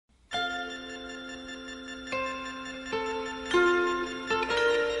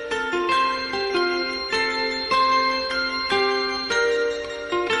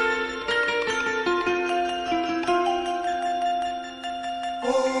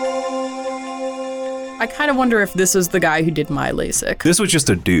I kind of wonder if this is the guy who did my LASIK. This was just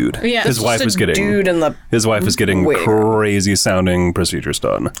a dude. Yeah. His wife was getting Wait. crazy sounding procedures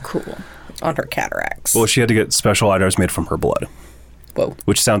done. Cool. On her cataracts. Well, she had to get special eyedrops made from her blood, Whoa.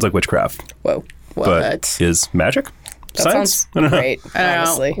 which sounds like witchcraft, Whoa. but is magic? That Science? sounds I don't know. great, I don't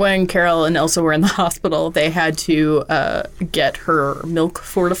honestly. know. When Carol and Elsa were in the hospital, they had to get her milk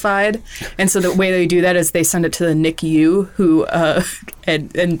fortified. And so the way they do that is they send it to the NICU, who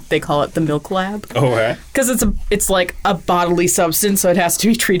and they call it the milk lab. Oh, yeah? Because it's like a bodily substance, so it has to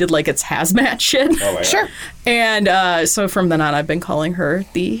be treated like it's hazmat shit. Oh, yeah. Sure. And so from then on, I've been calling her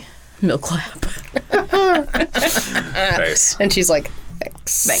the milk lab. Nice. And she's like,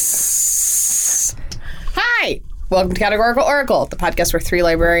 thanks. Hi. Welcome to Categorical Oracle, the podcast where three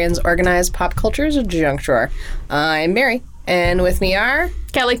librarians organize pop culture's junk drawer. I'm Mary, and with me are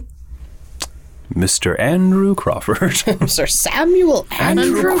Kelly. Mr. Andrew Crawford. Mr. Samuel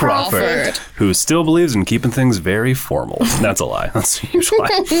Andrew Crawford. Who still believes in keeping things very formal. That's a lie. That's a huge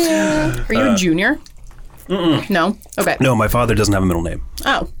lie. Are you a junior? No? Okay. No, my father doesn't have a middle name.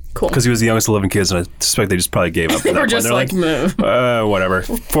 Oh, cool. Because he was the youngest of 11 kids, and I suspect they just probably gave up. They were just like, move. Whatever.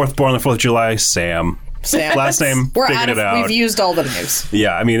 Born on the 4th of July, Sam. Sam. Last name, figured it out. We've used all the names.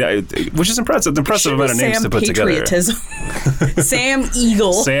 Yeah, I mean, which is impressive. It's an impressive amount of names Sam to put Patriotism. together. Sam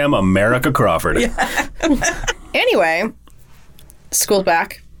Eagle. Sam America Crawford. Anyway, school's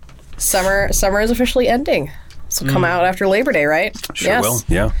back. Summer is officially ending. This will come out after Labor Day, right? Sure will,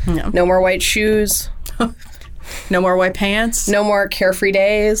 yeah. No more white shoes. No more white pants. No more carefree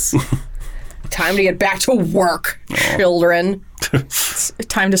days. Time to get back to work, children. It's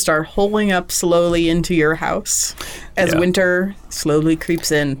time to start holing up slowly into your house as winter slowly creeps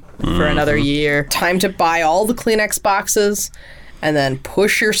in for another year. Time to buy all the Kleenex boxes and then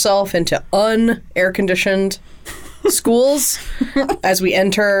push yourself into un-air-conditioned schools as we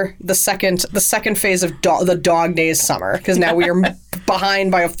enter the second phase of the dog days summer, because now we are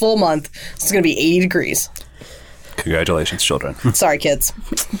behind by a full month. It's going to be 80 degrees. Congratulations, children. Sorry, kids.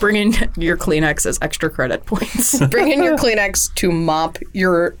 Bring in your Kleenex as extra credit points. Bring in your Kleenex to mop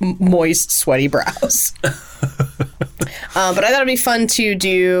your moist, sweaty brows. But I thought it'd be fun to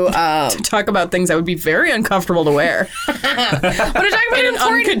do... To talk about things that would be very uncomfortable to wear. but to talk about in an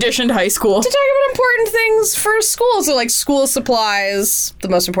unconditioned high school. To talk about important things for school. So, like, school supplies. The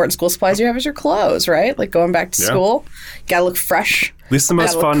most important school supplies you have is your clothes, right? Like, going back to school. You gotta look fresh. At least the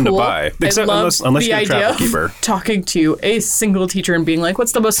most fun to buy. Except unless you're a traffic keeper. Talking to a single teacher and being like,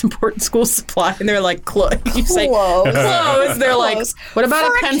 what's the most important school supply? And they're like, clothes. You say, clothes. They're like, what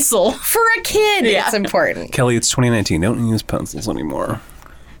about a pencil? For a kid, it's important. Kelly, it's 2019. Don't use pencils anymore.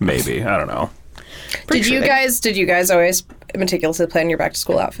 Maybe. I don't know. Did you guys always meticulously plan your back to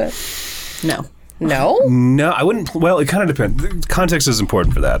school outfit? No. No? No, I wouldn't. Well, it kind of depends. Context is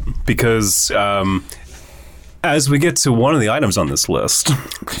important for that because as we get to one of the items on this list,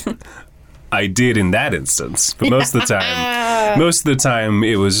 I did in that instance, but most of the time,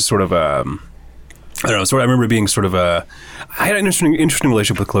 it was sort of I don't know. I remember being sort of I had an interesting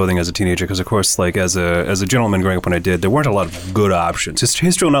relationship with clothing as a teenager because, of course, like as a gentleman growing up when I did, there weren't a lot of good options.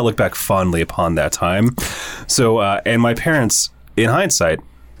 History will not look back fondly upon that time. So, and my parents, in hindsight,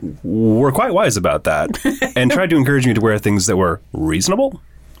 were quite wise about that and tried to encourage me to wear things that were reasonable.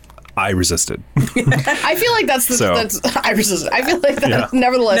 I resisted. I feel like I resisted. I feel like that,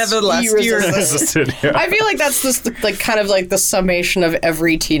 nevertheless, you resisted. Yeah. I feel like that's just kind of like the summation of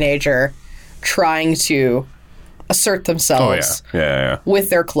every teenager trying to assert themselves with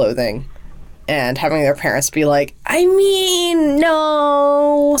their clothing and having their parents be like, I mean,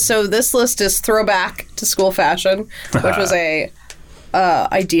 no. So this list is throwback to school fashion, which was a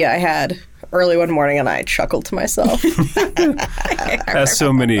idea I had early one morning, and I chuckled to myself. As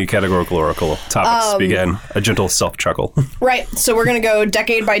so many categorical oracle topics began, a gentle self-chuckle. Right. So we're going to go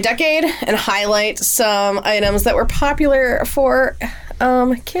decade by decade and highlight some items that were popular for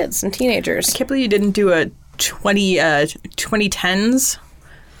kids and teenagers. I can't believe you didn't do a 2010s.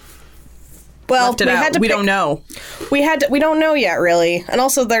 Well, we don't know. We don't know yet, really. And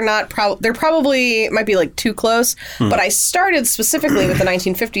also, they're not. They're probably might be like too close. But I started specifically with the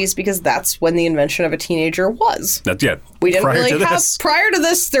 1950s because that's when the invention of a teenager was. We didn't really have. Prior to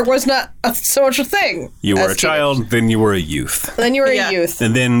this, there was not so much a thing. You were a child, then you were a youth. Then you were a youth,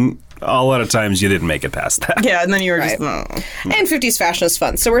 and then a lot of times you didn't make it past that. Yeah, and then you were just... And 50s fashion is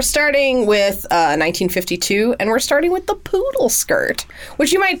fun. So we're starting with 1952, and we're starting with the poodle skirt,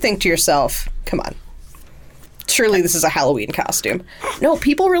 which you might think to yourself, come on. Surely this is a Halloween costume. No,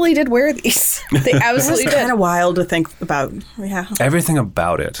 people really did wear these. They absolutely did. It's kind of wild to think about. Yeah. Everything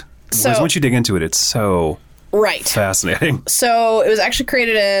about it. Because once you dig into it, it's so Right. Fascinating. So it was actually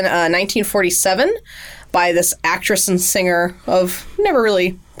created in 1947 by this actress and singer of never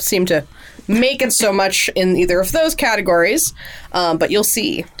really seemed to make it so much in either of those categories, but you'll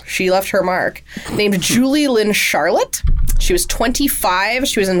see. She left her mark. Named Julie Lynn Charlotte. She was 25.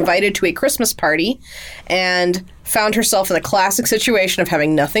 She was invited to a Christmas party and found herself in the classic situation of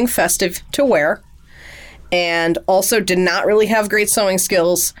having nothing festive to wear, and also did not really have great sewing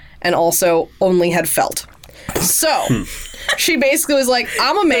skills, and also only had felt. So she basically was like,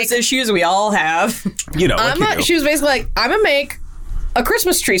 I'm gonna make those issues we all have. You know, she was basically like, I'm gonna make a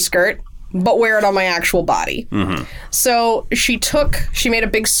Christmas tree skirt, but wear it on my actual body. Mm-hmm. So she made a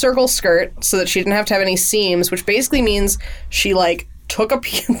big circle skirt so that she didn't have to have any seams, which basically means she like took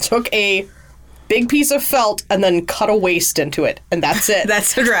a big piece of felt and then cut a waist into it, and that's it.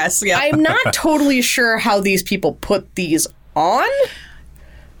 That's the dress. Yeah. I'm not totally sure how these people put these on.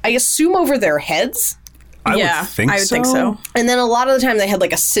 I assume over their heads. I would think so. And then a lot of the time they had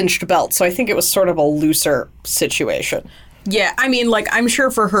like a cinched belt, so I think it was sort of a looser situation. Yeah, I mean, like, I'm sure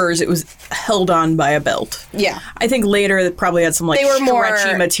for hers it was held on by a belt. Yeah. I think later it probably had some, like,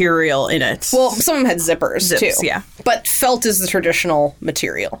 stretchy material in it. Well, some of them had zippers, too. Yeah. But felt is the traditional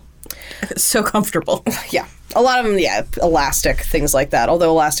material. It's so comfortable. Yeah. A lot of them, elastic, things like that.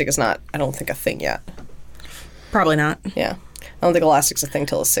 Although elastic is not, I don't think, a thing yet. Probably not. Yeah. I don't think elastic's a thing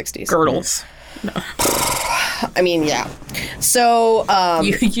till the 60s. Girdles. No. I mean, yeah. So,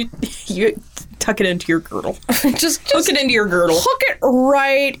 you tuck it into your girdle. just hook it into your girdle. Hook it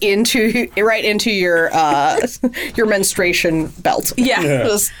right into your menstruation belt. Yeah.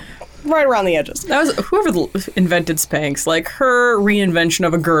 Just right around the edges. That was whoever invented Spanx. Like, her reinvention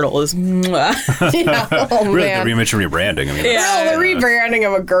of a girdle is yeah. Oh, really, man. the rebranding. I mean, the rebranding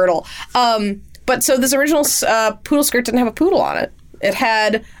of a girdle. But so this original poodle skirt didn't have a poodle on it. It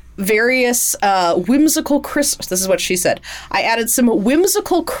had various whimsical Christmas. This is what she said. I added some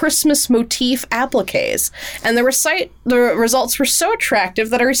whimsical Christmas motif appliques, and the results were so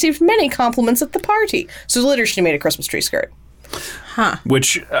attractive that I received many compliments at the party. So literally, she made a Christmas tree skirt. Huh.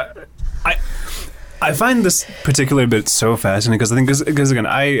 Which I find this particular bit so fascinating because again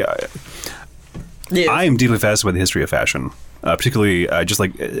I am deeply fascinated by the history of fashion, particularly just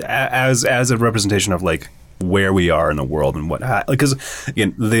like as a representation of like where we are in the world and what, because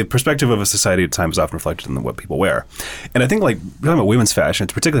again, the perspective of a society at times is often reflected in what people wear. And I think like talking about women's fashion,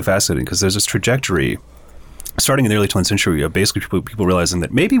 it's particularly fascinating because there's this trajectory starting in the early 20th century of basically people realizing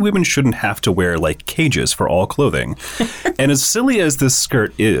that maybe women shouldn't have to wear like cages for all clothing. And as silly as this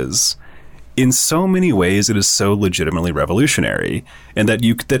skirt is, in so many ways it is so legitimately revolutionary, and that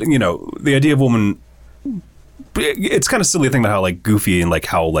the idea of woman, it's kind of silly to think about how like goofy and like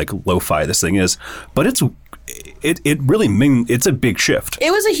how like lo-fi this thing is, but it really it's a big shift.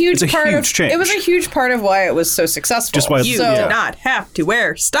 It was a huge change. It was a huge part of why it was so successful. Just why you did not have to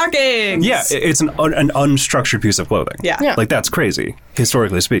wear stockings. Yeah, it's an unstructured piece of clothing. Yeah. Like that's crazy,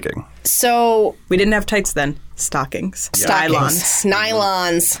 historically speaking. So we didn't have tights then. Stockings.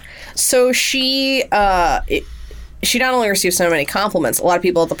 Nylons. So she not only received so many compliments, a lot of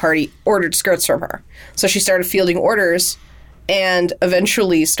people at the party ordered skirts from her. So she started fielding orders and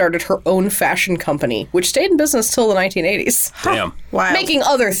eventually started her own fashion company, which stayed in business till the 1980s. Damn. Wow. Making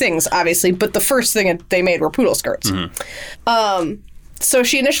other things, obviously, but the first thing they made were poodle skirts. Mm-hmm. So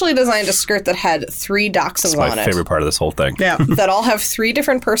she initially designed a skirt that had 3 dachshunds on it. That's my favorite part of this whole thing. Yeah. That all have 3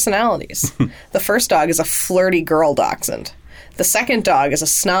 different personalities. The first dog is a flirty girl dachshund. The second dog is a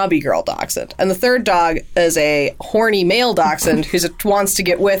snobby girl dachshund. And the third dog is a horny male dachshund who wants to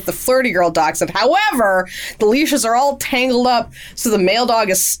get with the flirty girl dachshund. However, the leashes are all tangled up, so the male dog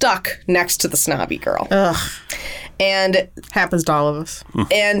is stuck next to the snobby girl. Ugh. And happens to all of us.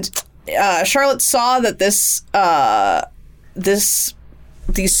 And Charlotte saw that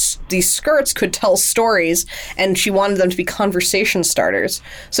these skirts could tell stories, and she wanted them to be conversation starters.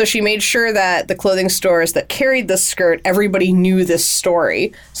 So she made sure that the clothing stores that carried this skirt, everybody knew this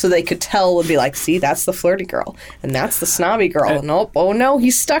story, so they could tell and be like, see, that's the flirty girl, and that's the snobby girl. Nope, oh no,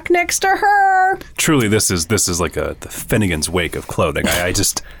 he's stuck next to her. Truly, this is like the Finnegan's Wake of clothing. I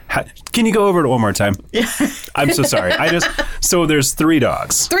just can you go over it one more time? Yeah. I'm so sorry. So there's 3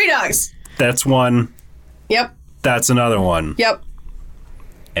 dogs. 3 dogs. That's one. Yep. That's another one. Yep.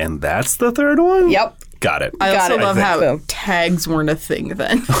 And that's the third one? Yep. Got it. I also love how so. tags weren't a thing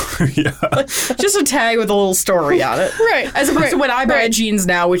then. Yeah. Just a tag with a little story on it. Right. As opposed to when I buy jeans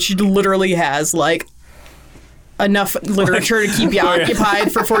now, which literally has like enough literature to keep you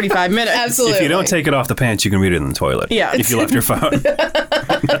occupied for 45 minutes. Absolutely. If you don't take it off the pants, you can read it in the toilet. Yeah. If you left your phone.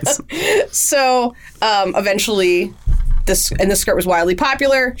 So eventually this skirt was wildly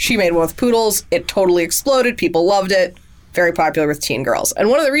popular. She made one with poodles. It totally exploded. People loved it. Very popular with teen girls. And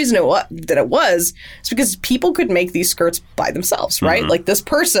one of the reasons that it was is because people could make these skirts by themselves, right? Like this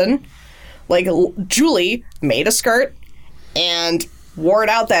person, like Julie, made a skirt and wore it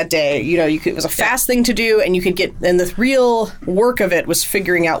out that day. You know, it was a fast thing to do, and you could get. And the real work of it was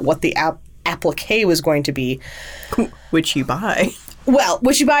figuring out what the applique was going to be, which you buy. Well,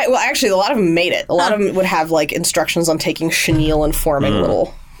 actually, a lot of them made it. A lot of them would have like instructions on taking chenille and forming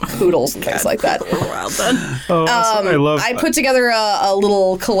little poodles and things like that. Well then. I put together a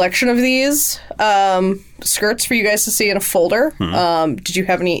little collection of these skirts for you guys to see in a folder. Did you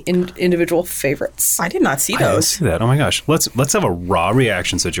have any individual favorites? I did not see those. I didn't see that. Oh my gosh. Let's have a raw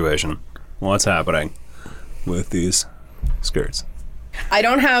reaction situation. What's happening with these skirts? I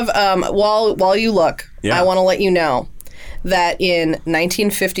don't have. While you look, I want to let you know that in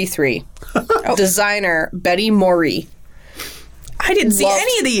 1953, designer Betty Morey. I didn't see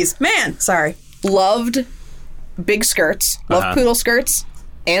any of these. Man, sorry. Loved big skirts, loved poodle skirts,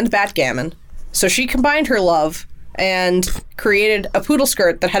 and backgammon. So she combined her love and created a poodle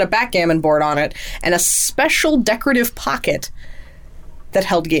skirt that had a backgammon board on it and a special decorative pocket that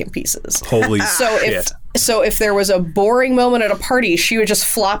held game pieces. Holy shit. So if there was a boring moment at a party, she would just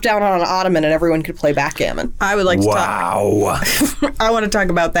flop down on an ottoman and everyone could play backgammon. I would like to talk. I want to talk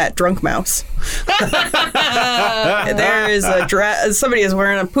about that drunk mouse. There is somebody is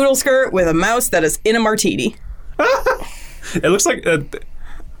wearing a poodle skirt with a mouse that is in a martini. It looks like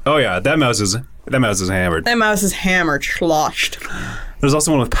that mouse is hammered. That mouse is hammered, sloshed. There's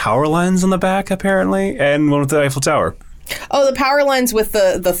also one with power lines on the back apparently, and one with the Eiffel Tower. Oh, the power lines with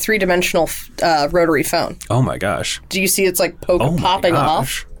the three-dimensional rotary phone. Oh my gosh. Do you see it's like popping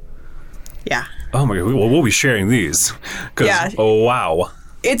off? Yeah. Oh my god. We'll be sharing these. Yeah. Oh wow.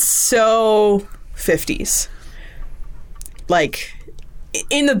 It's so 50s. Like,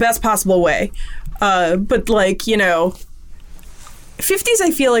 in the best possible way. But like, you know, 50s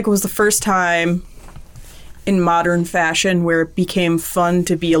I feel like was the first time in modern fashion where it became fun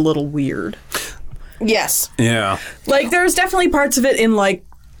to be a little weird. Yes. Yeah. Like, there's definitely parts of it in, like,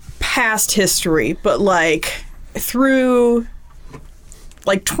 past history, but, like, through,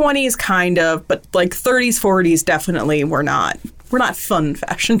 like, 20s kind of, but, like, 30s, 40s definitely were not fun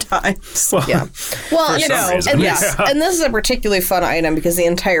fashion times. Yeah. Well, you know, and this is a particularly fun item because the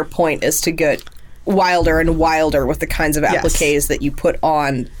entire point is to get wilder and wilder with the kinds of appliques that you put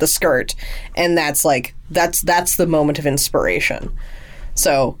on the skirt, and that's, like, that's the moment of inspiration.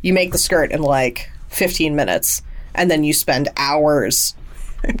 So, you make the skirt in, like, 15 minutes, and then you spend hours,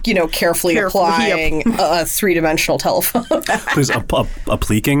 you know, carefully applying a three-dimensional telephone. There's a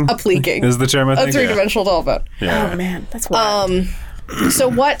pleeking? A pleeking. Is the term, I think? A three-dimensional telephone. Yeah. Oh, man. That's wild.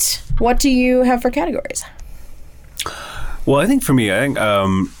 So what do you have for categories? Well, I think for me,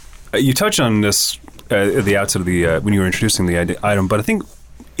 you touched on this at the outset of the when you were introducing the item, but I think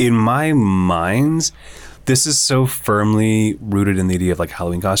in my mind, this is so firmly rooted in the idea of like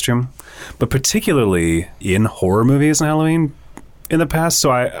Halloween costume, but particularly in horror movies and Halloween in the past. So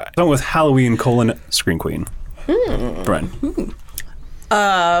I went with Halloween : Scream Queen. Bren.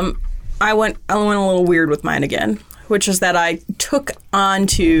 I went a little weird with mine again, which is that I took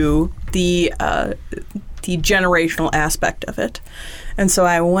onto the generational aspect of it. And so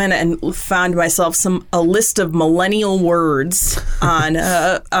I went and found myself a list of millennial words on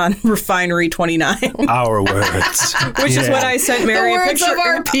Refinery 29. Our words. Which is what I sent Mary a picture of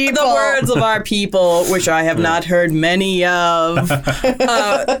our people. The words of our people, which I have not heard many of.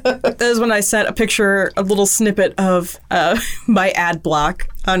 That is when I sent a picture, a little snippet of my ad block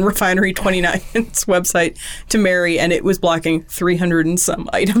on Refinery 29's website to Mary, and it was blocking 300 and some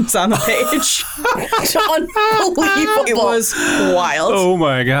items on the page. Unbelievable. It was wild. Oh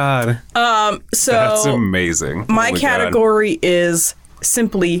my god. So that's amazing. My category is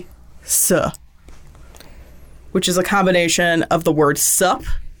simply "suh," which is a combination of the word "sup"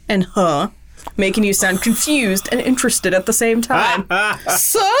 and "huh," making you sound confused and interested at the same time.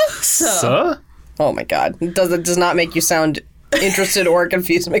 Suh? Oh my god. It does not make you sound interested or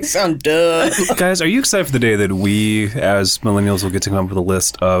confused. It makes you sound dumb. Guys, are you excited for the day that we, as millennials, will get to come up with a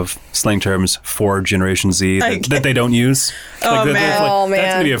list of slang terms for Generation Z that they don't use? Man. That's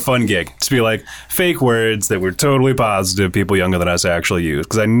going to be a fun gig. To be like fake words that we're totally positive people younger than us actually use.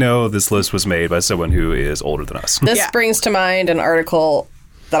 Because I know this list was made by someone who is older than us. This brings to mind an article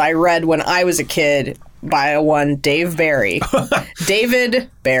that I read when I was a kid by one Dave Barry. David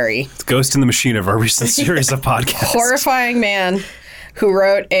Barry. It's Ghost in the Machine of our recent series of podcasts. Horrifying man who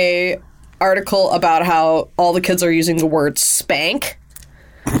wrote a article about how all the kids are using the word spank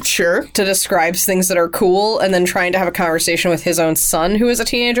Sure. to describe things that are cool, and then trying to have a conversation with his own son who is a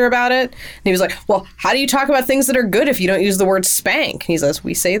teenager about it. And he was like, well, how do you talk about things that are good if you don't use the word spank? And he says,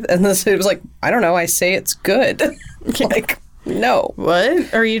 we say, and this, it was like, I don't know, I say it's good. Like, no.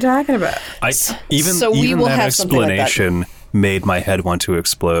 What are you talking about? Even we will that have something like that. explanation made my head want to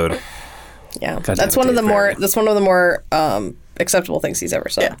explode. Yeah. God That's damn it, one of the Dave more, Barry. that's one of the more acceptable things he's ever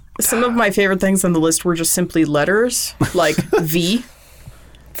said. Yeah. Some of my favorite things on the list were just simply letters, like V.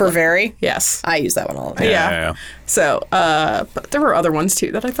 For very? Yes. I use that one all the time. Yeah. So, but there were other ones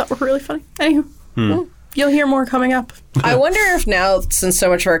too that I thought were really funny. Anywho, you'll hear more coming up. I wonder if now, since so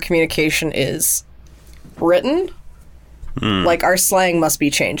much of our communication is written, like our slang must be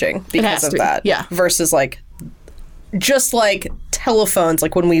changing because has of to be, that. yeah. Versus like, just like telephones,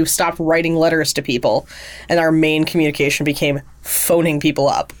 like when we stopped writing letters to people and our main communication became phoning people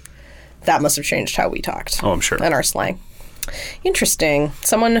up. That must have changed how we talked. Oh, I'm sure. And our slang. Interesting.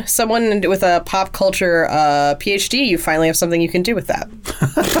 Someone with a pop culture PhD, you finally have something you can do with that.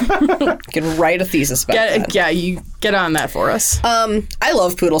 You can write a thesis about that. Yeah, you get on that for us. I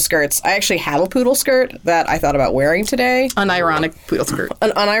love poodle skirts. I actually have a poodle skirt that I thought about wearing today. Unironic poodle skirt.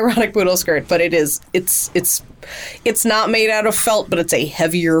 An unironic poodle skirt, but it's not made out of felt, but it's a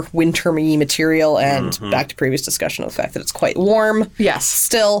heavier winter-y material, and back to previous discussion of the fact that it's quite warm. Yes.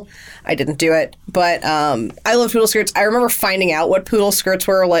 Still, I didn't do it, but I love poodle skirts. I remember finding out what poodle skirts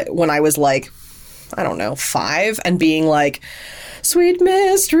were like when I was like, I don't know, 5, and being like, sweet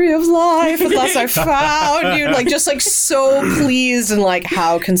mystery of life, at last I found you. Like, just like so pleased, and like,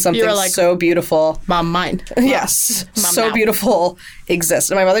 how can something like, so beautiful, Mom, mine. yes, Mom, so now. beautiful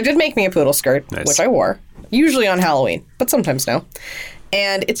exist? And my mother did make me a poodle skirt, Nice. which I wore, usually on Halloween, but sometimes no.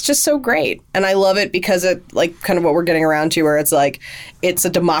 And it's just so great, and I love it because it, like, kind of what we're getting around to, where it's like, it's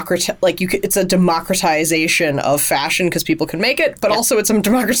a it's a democratization of fashion because people can make it, but also it's a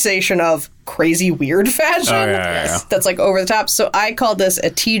democratization of crazy weird fashion yeah. that's like over the top. So I called this a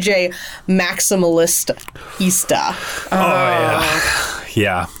TJ Maximalista.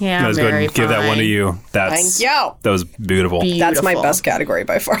 Yeah. Yeah, I was going very to give that one to fine. you. Thank you. That was beautiful. That's my Beautiful. best category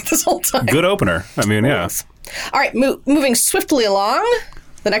by far this whole time. Good opener. I mean, yeah. All right, moving swiftly along.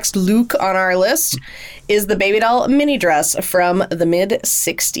 The next Luke on our list is the baby doll mini dress from the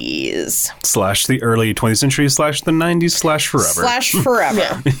mid-'60s. / the early 20th century / the 90s / forever.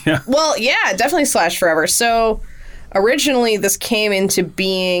 Forever. Well, yeah, definitely / forever. So originally this came into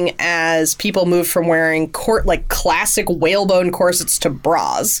being as people moved from wearing classic whalebone corsets to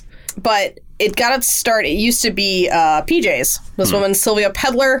bras. But it got its start, it used to be PJs. This woman, Sylvia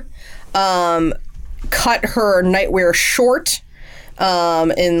Pedler, cut her nightwear short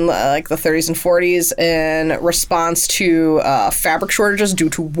in like the 30s and 40s in response to fabric shortages due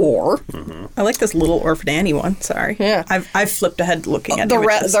to war. I like this little Orphan Annie one. Sorry. Yeah. I've flipped ahead looking at The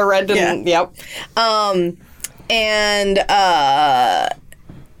images. red and yep.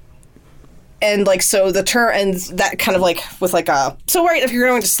 And like, so the term, and that kind of like with like a, so right, if you're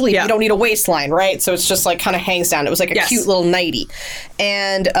going to sleep, Yeah. you don't need a waistline, right? So it's just like kind of hangs down. It was like a Yes. cute little nightie.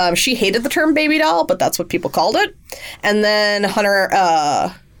 And she hated the term baby doll, but that's what people called it. And then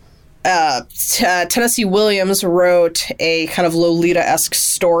Tennessee Williams wrote a kind of Lolita-esque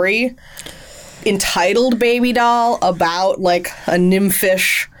story entitled Baby Doll about like a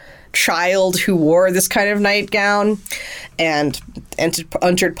nymphish child who wore this kind of nightgown and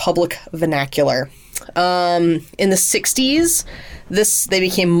entered public vernacular. In the 60s, they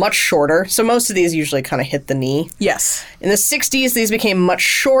became much shorter. So most of these usually kind of hit the knee. Yes. In the 60s, these became much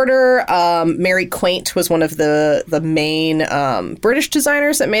shorter. Mary Quaint was one of the main British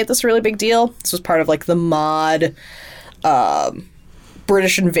designers that made this a really big deal. This was part of like the mod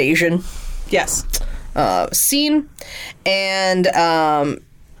British invasion Yes. scene. And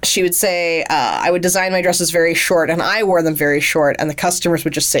she would say, I would design my dresses very short, and I wore them very short, and the customers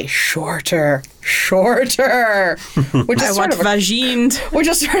would just say, shorter, shorter, which I is want sort of vagined. which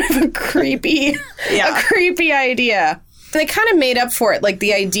is sort of a creepy, Yeah. a creepy idea. And they kind of made up for it, like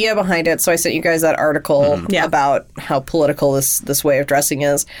the idea behind it. So I sent you guys that article Yeah. about how political this way of dressing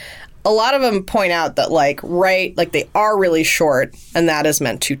is. A lot of them point out that, like they are really short, and that is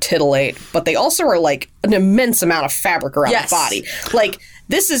meant to titillate, but they also are like an immense amount of fabric around Yes. the body. Like,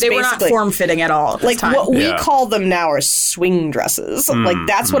 this is They were not basically form-fitting at all at this like time. what we Yeah. call them now are swing dresses. Like,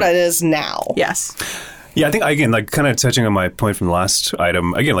 that's what it is now. Yes. Yeah, I think, again, like, kind of touching on my point from the last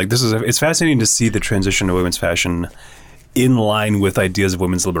item, again, like, it's fascinating to see the transition to women's fashion in line with ideas of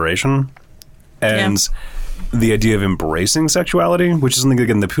women's liberation and the idea of embracing sexuality, which is something,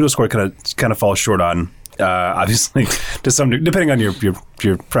 again, the poodle skirt kind of falls short on. obviously, to some depending on your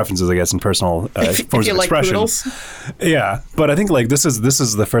preferences, I guess, and personal forms of expression. Poodles. Yeah, but I think like this is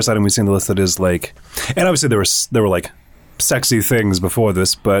the first item we've seen on the list that is like, and obviously there were like sexy things before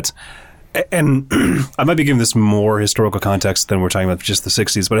this, but and I might be giving this more historical context than we're talking about just the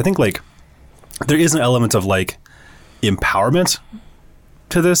 60s, but I think like there is an element of like empowerment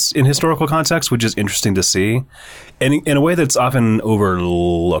to this in historical context, which is interesting to see, and in a way that's often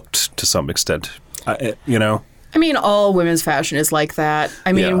overlooked to some extent. You know, I mean, all women's fashion is like that.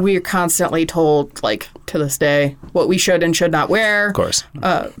 I mean, we're constantly told, like to this day, what we should and should not wear. Of course.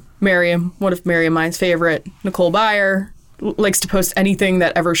 Miriam, one of Miriam Mine's favorite, Nicole Byer, likes to post anything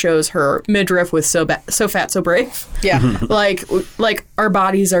that ever shows her midriff with so fat, so brave. Yeah. like our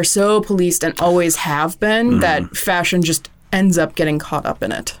bodies are so policed and always have been that fashion just ends up getting caught up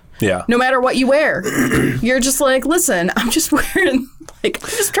in it. Yeah. No matter what you wear, you're just like, listen, I'm just trying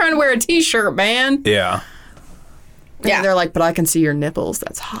to wear a t-shirt, man. Yeah. Yeah. And they're like, but I can see your nipples.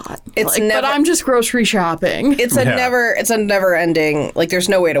 That's hot. It's like, but I'm just grocery shopping. It's a never ending, like there's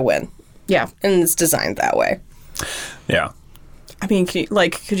no way to win. Yeah. And it's designed that way. Yeah. I mean,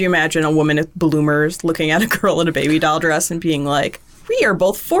 could you imagine a woman with bloomers looking at a girl in a baby doll dress and being like, we are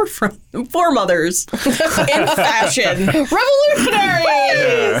both foremothers in fashion.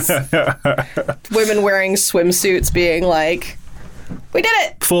 Revolutionaries! Women wearing swimsuits being like, we did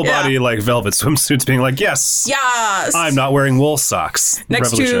it! Full body, like, velvet swimsuits being like, yes! Yes! I'm not wearing wool socks.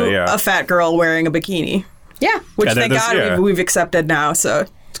 Next to a fat girl wearing a bikini. Yeah. Which, thank God, we've accepted now, so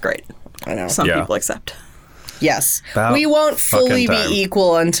it's great. I know. Some people accept. Yes. About we won't fully be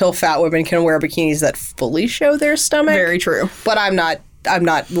equal until fat women can wear bikinis that fully show their stomach. Very true. But I'm not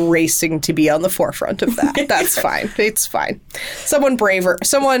racing to be on the forefront of that. That's fine. It's fine. Someone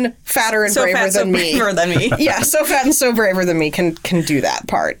fatter and braver than me. Braver than me. Yeah, so fat and so braver than me can do that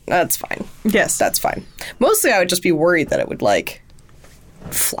part. That's fine. Yes. That's fine. Mostly I would just be worried that it would like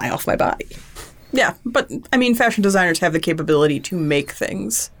fly off my body. Yeah, but I mean fashion designers have the capability to make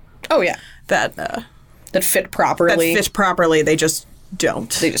things. Oh yeah. That fit properly. They just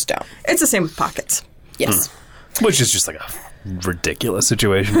don't. They just don't. It's the same with pockets. Yes. Which is just like a ridiculous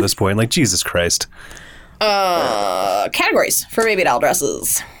situation at this point. Like, Jesus Christ. Categories for baby doll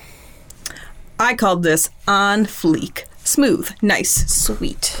dresses. I called this on fleek. Smooth, nice,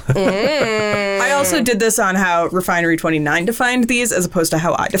 sweet. I also did this on how Refinery 29 defined these as opposed to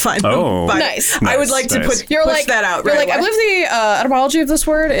how I defined them. Oh, nice. I would like to push that out. You're right like, I believe the etymology of this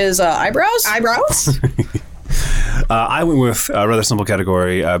word is eyebrows? Eyebrows? I went with a rather simple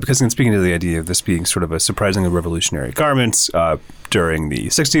category because in speaking to the idea of this being sort of a surprisingly revolutionary garment during the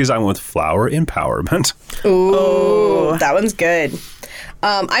 60s, I went with flower empowerment. Ooh, that one's good.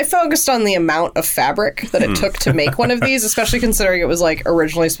 I focused on the amount of fabric that it took to make one of these, especially considering it was like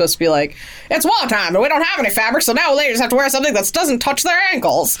originally supposed to be like, it's wall time and we don't have any fabric, so now ladies have to wear something that doesn't touch their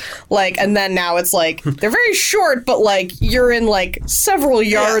ankles. Like, and then now it's like, they're very short, but like you're in like several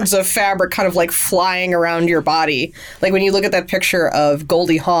yards of fabric kind of like flying around your body. Like when you look at that picture of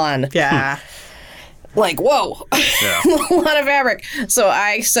Goldie Hawn. Yeah. Like, whoa, Yeah. a lot of fabric. So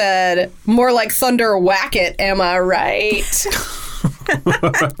I said, more like thunder whack it, am I right?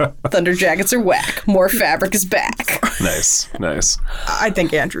 Thunder jackets are whack. More fabric is back. Nice. I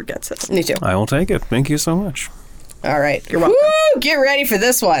think Andrew gets it. Me too. I will take it. Thank you so much. All right. You're welcome. Woo, get ready for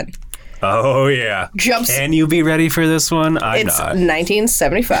this one. Oh, yeah. Can you be ready for this one? I'm it's not.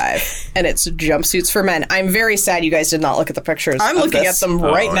 1975, and it's jumpsuits for men. I'm very sad you guys did not look at the pictures. I'm looking at them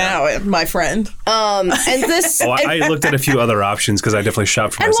right now, my friend. And this... I looked at a few other options because I definitely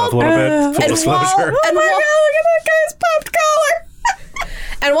shopped for myself a little bit. Full disclosure. Oh my God, look at that guy's popped collar.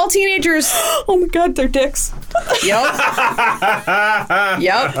 And while teenagers... Oh my God, they're dicks. Yep.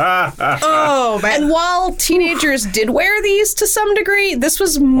 Oh, man. And while teenagers did wear these to some degree, this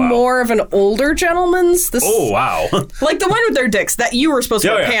was more of an older gentleman's. Oh, wow. Like the one with their dicks, that you were supposed to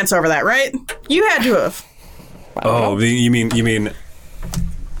wear pants over that, right? You had to have. Oh, you mean...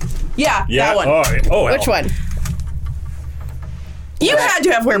 Yeah, that one. Oh, Which one? You had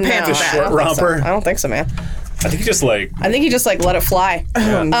to have wear pants with that. Short romper? I don't think so, man. I think he just let it fly.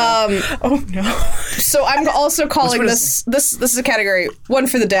 Oh no. So I'm also calling this is a category one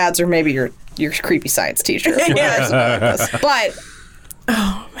for the dads or maybe your creepy science teacher. Yes. But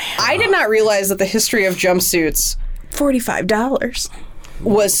I did not realize that the history of jumpsuits $45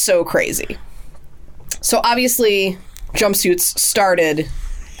 was so crazy. So obviously jumpsuits started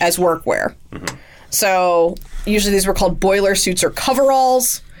as workwear. Mm-hmm. So usually these were called boiler suits or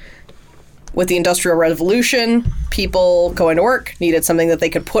coveralls. With the Industrial Revolution, people going to work needed something that they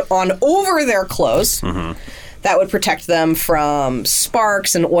could put on over their clothes. Mm-hmm. that would protect them from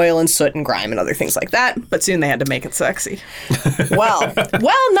sparks and oil and soot and grime and other things like that. But soon they had to make it sexy. Well,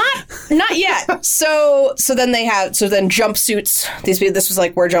 not yet. So then jumpsuits. This was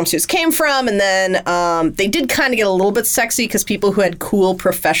like where jumpsuits came from, and then they did kind of get a little bit sexy because people who had cool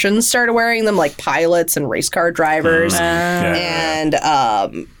professions started wearing them, like pilots and race car drivers, and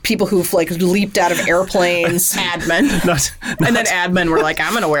people who've like leaped out of airplanes. Admin. And then admin were like,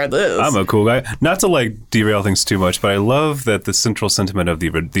 I'm going to wear this. I'm a cool guy. Not to like derail things too much, but I love that the central sentiment of the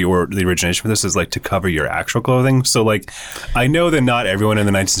origination for this is like to cover your actual clothing. So like, I know that not everyone in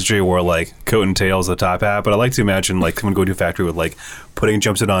the 19th century wore like coat and tails, a top hat, but I like to imagine like someone going to a factory with like putting a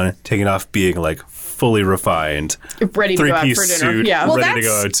jumpsuit on, taking off, being like fully refined, ready to go out for dinner. Suit, ready to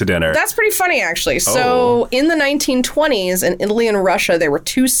go out to dinner. That's pretty funny, actually. So in the 1920s, in Italy and Russia, there were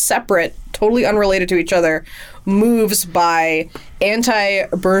two separate, totally unrelated to each other, moves by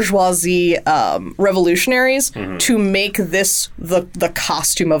anti-bourgeoisie revolutionaries to make this the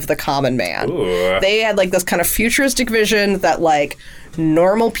costume of the common man. Ooh. They had like this kind of futuristic vision that like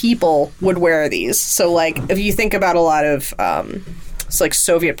normal people would wear these. So like if you think about a lot of it's like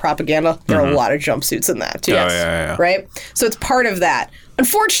Soviet propaganda, there are a lot of jumpsuits in that too. Yes. Right? So it's part of that.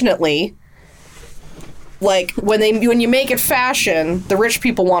 Unfortunately, like when you make it fashion, the rich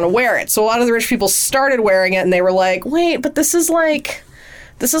people want to wear it. So a lot of the rich people started wearing it, and they were like, "Wait, but this is like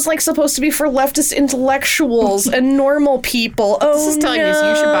supposed to be for leftist intellectuals and normal people." Oh, this is telling you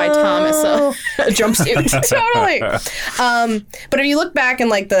should buy Thomas a jumpsuit. Totally. But if you look back in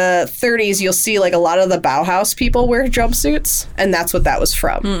like the 30s, you'll see like a lot of the Bauhaus people wear jumpsuits, and that's what that was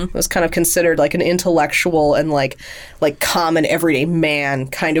from. It was kind of considered like an intellectual and like common everyday man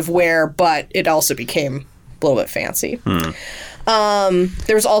kind of wear, but it also became a little bit fancy.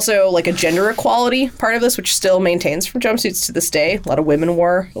 There was also like a gender equality part of this, which still maintains from jumpsuits to this day. A lot of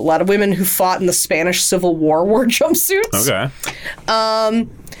women who fought in the Spanish Civil War wore jumpsuits. Okay.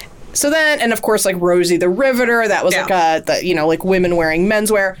 So then, and of course, like Rosie the Riveter, that was like women wearing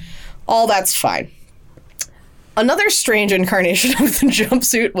menswear. All that's fine. Another strange incarnation of the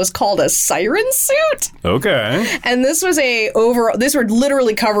jumpsuit was called a siren suit. Okay. And these were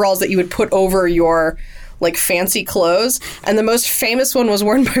literally coveralls that you would put over your like fancy clothes, and the most famous one was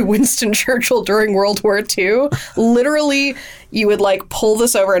worn by Winston Churchill during World War II. Literally, you would like pull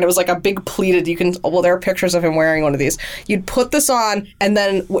this over, and it was like a big pleated. There are pictures of him wearing one of these. You'd put this on, and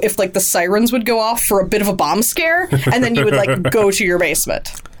then if like the sirens would go off for a bit of a bomb scare, and then you would like go to your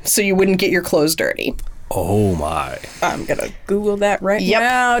basement, so you wouldn't get your clothes dirty. Oh my. I'm going to Google that right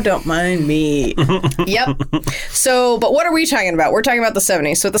now. Don't mind me. Yep. So, but what are we talking about? We're talking about the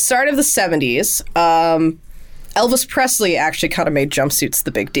 70s. So at the start of the 70s, Elvis Presley actually kind of made jumpsuits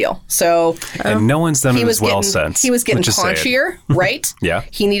the big deal. So and no one's done it as well since. He was getting paunchier, right? Yeah.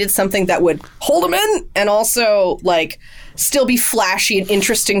 He needed something that would hold him in and also like still be flashy and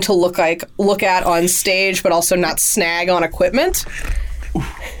interesting to look at on stage, but also not snag on equipment.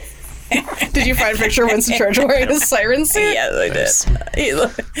 Did you find a picture of Winston Churchill wearing a siren suit? Yes, I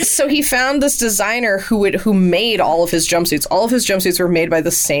did. So he found this designer who made all of his jumpsuits. All of his jumpsuits were made by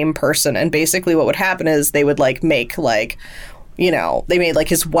the same person, and basically what would happen is they would like make like, they made like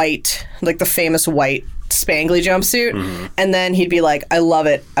his white, like the famous white spangly jumpsuit, and then he'd be like, I love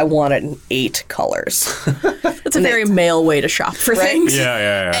it, I want it in 8 colors. That's a very male way to shop for things.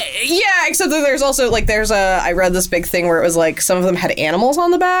 Yeah, except that there's also like I read this big thing where it was like some of them had animals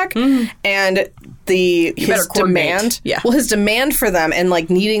on the back, and his demand for them and like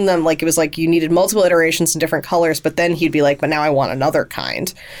needing them, like it was like you needed multiple iterations in different colors, but then he'd be like, but now I want another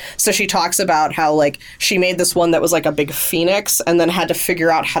kind. So she talks about how like she made this one that was like a big phoenix and then had to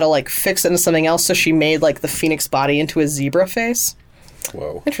figure out how to like fix it into something else, so she made like the phoenix body into a zebra face.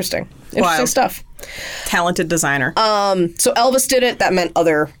 Whoa. Interesting Wow. stuff. Talented designer. So Elvis did it. That meant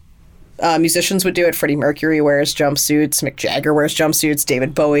other musicians would do it. Freddie Mercury wears jumpsuits. Mick Jagger wears jumpsuits.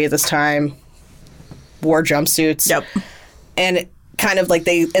 David Bowie at this time wore jumpsuits. Yep. And kind of like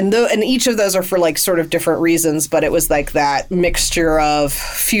and each of those are for like sort of different reasons, but it was like that mixture of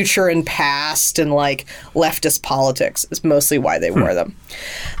future and past and like leftist politics is mostly why they wore them.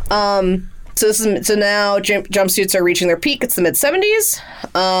 So now jumpsuits are reaching their peak. It's the mid-70s,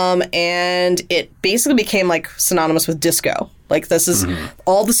 and it basically became like synonymous with disco. Like this is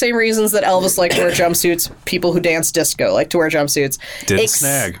all the same reasons that Elvis liked to wear jumpsuits. People who dance disco like to wear jumpsuits. Didn't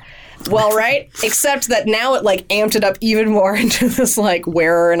snag. Well, right? Except that now it like amped it up even more into this like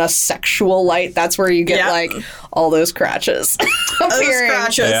wearer in a sexual light. That's where you get like all those crotches.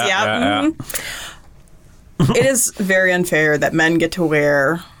 Yeah. It is very unfair that men get to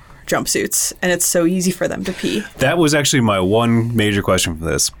wear jumpsuits, and it's so easy for them to pee. That was actually my one major question for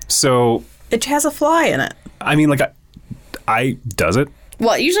this. So It has a fly in it. I mean, like, I does it?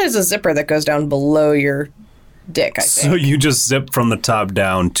 Well, it usually has a zipper that goes down below your dick, I think. So you just zip from the top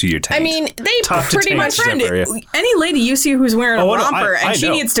down to your taint. I mean, they Top to pretty taint much... zipper, yeah. Any lady you see who's wearing a Oh, no, romper I and she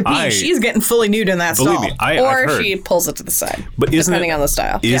know. needs to pee, she's getting fully nude in that Believe stall. me, I've Or heard. she pulls it to the side, But depending on the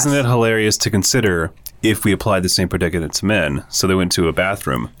style. Isn't it hilarious to consider if we applied the same predicament to men? So they went to a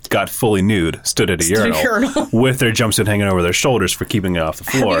bathroom, got fully nude, stood at a urinal with their jumpsuit hanging over their shoulders for keeping it off the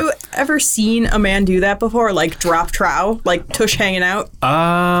floor. Have you ever seen a man do that before? Like drop trow, like tush hanging out?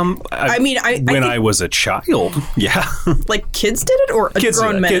 I mean, I when think- I was a child, yeah, Like kids did it, or kids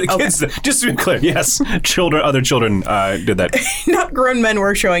grown did men? that. Okay. Kids did. Just to be clear, yes, other children did that. Not grown men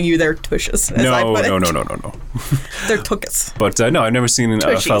were showing you their tushes. As I No, put it. no. Their tuchus. But no, I've never seen a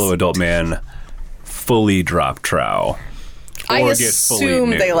Tushies. fellow adult man fully drop trow. I or get fully assume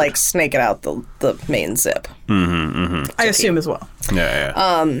they nude. like snake it out the main zip. I assume as well.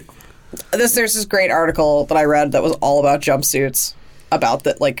 Yeah. There's this great article that I read that was all about jumpsuits, about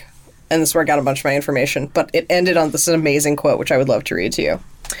that, like, and this is where I got a bunch of my information, but it ended on this amazing quote, which I would love to read to you.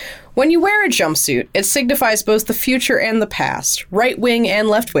 When you wear a jumpsuit, it signifies both the future and the past, right-wing and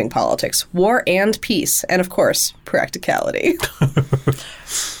left-wing politics, war and peace, and of course, practicality.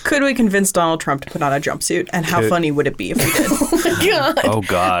 Could we convince Donald Trump to put on a jumpsuit? And how funny would it be if we did? God. Oh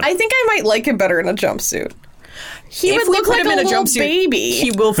God. I think I might like him better in a jumpsuit. He If would we look put like him a in a little jumpsuit, baby.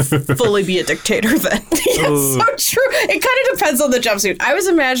 he will fully be a dictator then. It's so true. It kind of depends on the jumpsuit. I was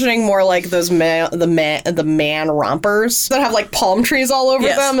imagining more like those the man rompers that have like palm trees all over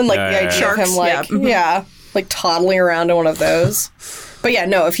Yes. them, and like Yeah, the yeah, idea yeah. of him like Sharks, yeah. yeah, like toddling around in one of those. But yeah,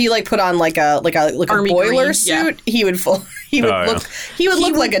 no, if he like put on like a Army boiler green, suit, he would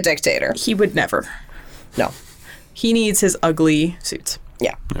look like a dictator. He would never. No. He needs his ugly suits.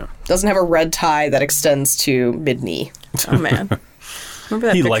 Yeah. Doesn't have a red tie that extends to mid knee. Oh, man. Remember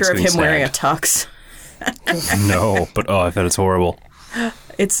that He likes picture of him being wearing a snagged. tux? No, but I bet it's horrible.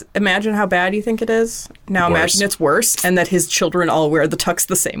 Imagine how bad you think it is. Now Worse. imagine it's worse, and that his children all wear the tux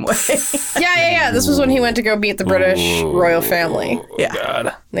the same way. Yeah. This was when he went to go meet the British royal family. Yeah.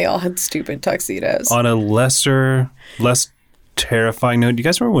 God. They all had stupid tuxedos. On a less terrifying note, do you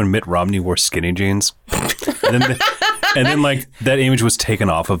guys remember when Mitt Romney wore skinny jeans? And then like that image was taken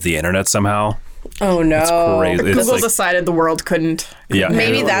off of the internet somehow. Oh no. It's crazy. It's Google like, decided the world couldn't. yeah,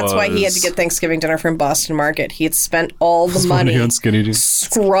 Maybe it that's why he had to was get Thanksgiving dinner from Boston Market. He had spent all the funny money on skinny jeans.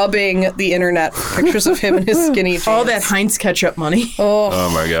 scrubbing the internet for pictures of him and his skinny jeans. All that Heinz ketchup money. Oh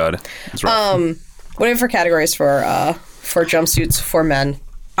my God. It's rough. What do you have for categories for jumpsuits for men?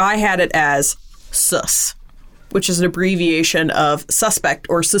 I had it as sus, which is an abbreviation of suspect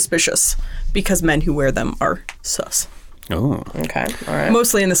or suspicious, because men who wear them are sus. Oh. Okay, all right.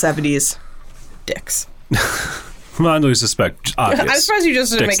 Mostly in the 70s, dicks. Well, I do suspect obvious. I'm surprised you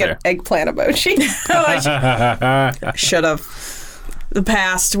just didn't Dicks make an eggplant emoji. Should have. The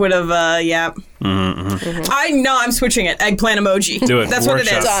past would have, yeah. I know, I'm switching it. Eggplant emoji. Do it. That's Workshop.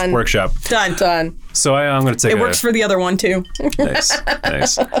 what it is. Done. Workshop. Done. Done. So I'm going to take It works for the other one, too. Nice. I'm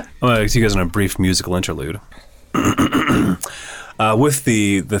going to take you guys on a brief musical interlude. With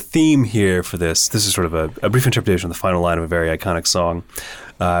the theme here for this is sort of a brief interpretation of the final line of a very iconic song,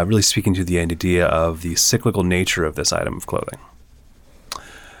 really speaking to the idea of the cyclical nature of this item of clothing.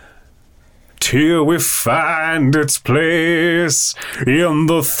 Till we find its place in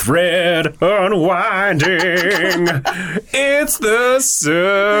the thread unwinding, it's the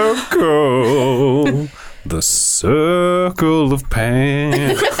circle of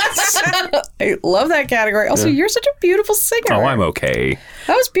pants. I love that category. Also, you're such a beautiful singer. Oh, I'm okay.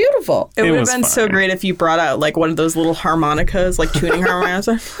 That was beautiful. It would have was been so fine. great if you brought out like one of those little harmonicas, like tuning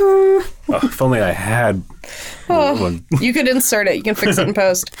harmonicas. Oh, if only I had one. You could insert it. You can fix it in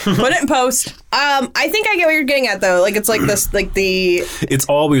post. Put it in post. I think I get what you're getting at, though. Like, it's like this, like the... It's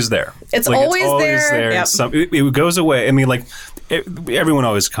always there. It's always there. Yep. It goes away. I mean, like, everyone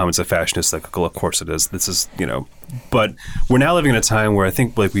always comments that fashion is cyclical. Of course it is. This is, but we're now living in a time where I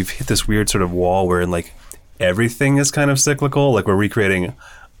think, like, we've hit this weird sort of wall where, like, everything is kind of cyclical. Like, we're recreating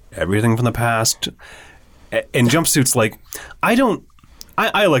everything from the past. And jumpsuits, like,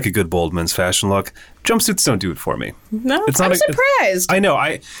 I like a good bold men's fashion look. Jumpsuits don't do it for me. No, It's I'm not surprised. I know.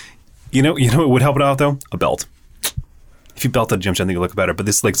 You know what would help it out though? A belt. If you belted a jumpsuit, I think you look better. But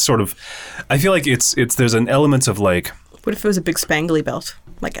this like sort of, I feel like it's there's an element of like What if it was a big spangly belt,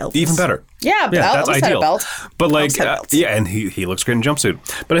 like Elvis? even better. Yeah, That's Elvis had ideal. a belt. But like, Elvis had belts. yeah, and he looks great in a jumpsuit.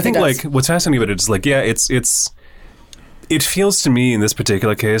 But I think does. like what's fascinating about it is like, yeah, it feels to me in this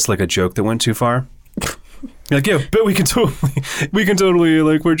particular case like a joke that went too far. You're like, yeah, but we can totally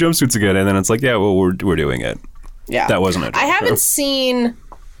like wear jumpsuits again, and then it's like, yeah, well, we're doing it. Yeah. That wasn't a joke. I haven't seen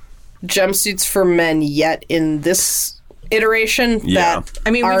jumpsuits for men yet in this iteration that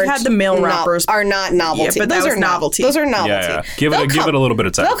I mean, we've had the male rappers are not novelty. Yeah, but those are novelty. Those are novelty. Yeah. Give it a little bit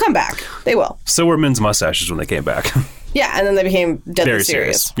of time. They'll come back. They will. So were men's mustaches when they came back. Yeah, and then they became deadly Very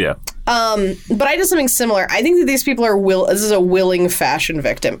serious. Yeah. But I did something similar. I think that these people are this is a willing fashion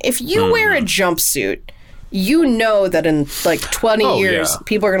victim. If you wear a jumpsuit, you know that in like 20 years,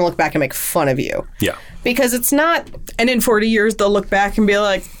 people are going to look back and make fun of you. Yeah. Because it's not... And in 40 years, they'll look back and be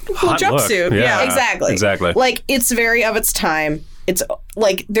like, cool Hot jumpsuit. look. Yeah. Exactly. Like, it's very of its time. It's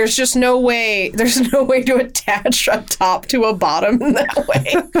like, there's just no way to attach a top to a bottom in that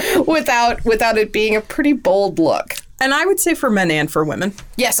way without it being a pretty bold look. And I would say for men and for women.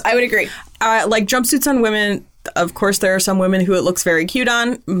 Yes, I would agree. Like jumpsuits on women, of course, there are some women who it looks very cute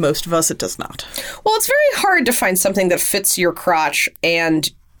on. Most of us, it does not. Well, it's very hard to find something that fits your crotch and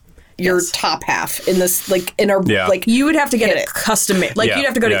your top half in this, like, like, you would have to get it custom made. Like, you'd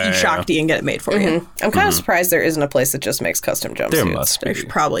have to go to eShakti and get it made for you. I'm kind of surprised there isn't a place that just makes custom jumpsuits. There must be. There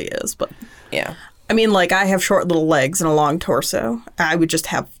probably is, but yeah. I mean, like, I have short little legs and a long torso. I would just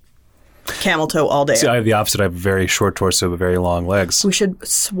have camel toe all day. See, I have the opposite. I have a very short torso but very long legs. We should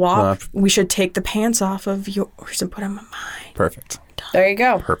swap. We should take the pants off of yours and put them on mine. Perfect. There you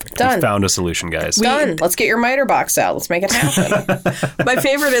go. Perfect. Done. We found a solution, guys. Done. Let's get your miter box out. Let's make it happen. My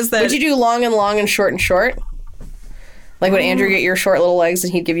favorite is that... Would you do long and short and short? Like, would Andrew get your short little legs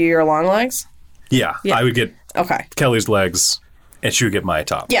and he'd give you your long legs? Yeah. I would get Kelly's legs and she would get my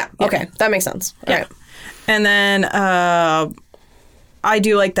top. Yeah. Okay. That makes sense. All right. And then I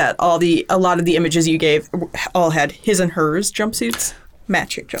do like that a lot of the images you gave all had his and hers jumpsuits.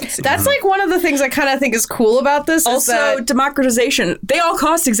 Matching jumpsuits. That's like one of the things I kind of think is cool about this. Also, democratization. They all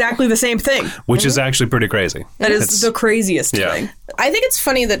cost exactly the same thing. Which is actually pretty crazy. That is the craziest thing. I think it's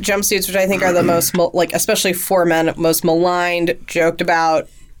funny that jumpsuits, which I think are the most, like, especially for men, most maligned, joked about,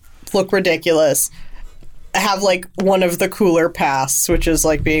 look ridiculous, have, like, one of the cooler pasts, which is,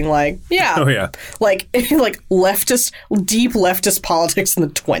 like, being like, like deep leftist politics in the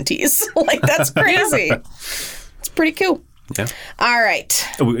 20s. Like, that's crazy. It's pretty cool. Yeah. All right.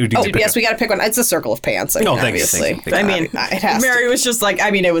 We got to pick one. It's a circle of pants. I mean, obviously. Thank you. I mean, it has Mary was just like,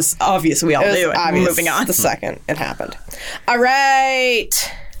 I mean, it was obvious. We all knew it. Obvious. Moving on. The second it happened. All right.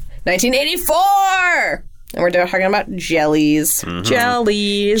 1984. And we're talking about jellies. Mm-hmm.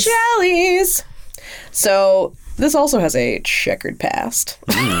 Jellies. So this also has a checkered past.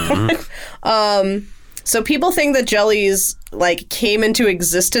 Mm-hmm. So people think that jellies like came into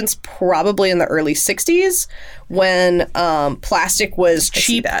existence probably in the early 60s when plastic was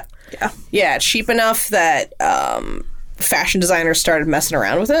cheap. Yeah, cheap enough that fashion designers started messing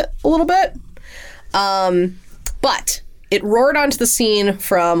around with it a little bit. But it roared onto the scene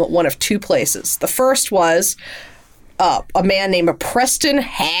from one of two places. The first was a man named Preston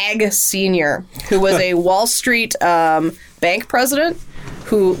Hagg Sr., who was a Wall Street bank president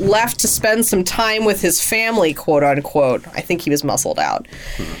who left to spend some time with his family, quote unquote. I think he was muscled out.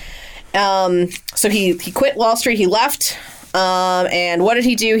 So he quit Wall Street, he left, and what did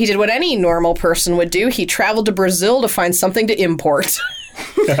he do? He did what any normal person would do. He traveled to Brazil to find something to import.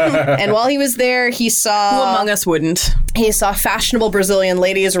 And while he was there, he saw... Who among us wouldn't? He saw fashionable Brazilian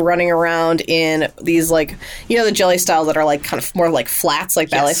ladies running around in these, like, you know, the jelly styles that are, like, kind of more like flats, like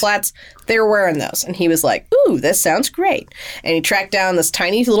ballet flats? They were wearing those. And he was like, ooh, this sounds great. And he tracked down this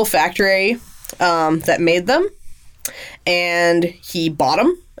tiny little factory that made them. And he bought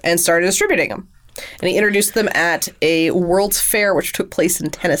them and started distributing them. And he introduced them at a World's Fair, which took place in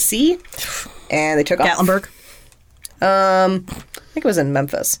Tennessee. And they took off. Gatlinburg? I think it was in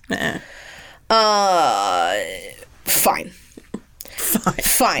Memphis. Fine.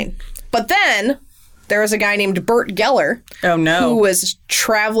 But then there was a guy named Bert Geller. Oh, no. Who was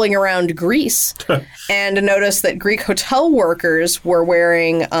traveling around Greece and noticed that Greek hotel workers were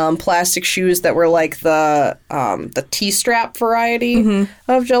wearing plastic shoes that were like the T-strap variety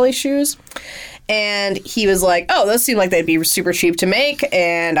of jelly shoes. And he was like, oh, those seem like they'd be super cheap to make,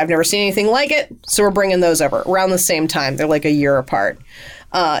 and I've never seen anything like it, so we're bringing those over around the same time. They're like a year apart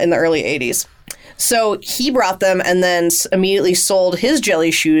in the early 80s. So he brought them and then immediately sold his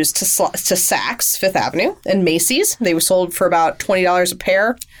jelly shoes to Saks, Fifth Avenue, and Macy's. They were sold for about $20 a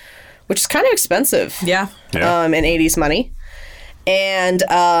pair, which is kind of expensive in 80s money. And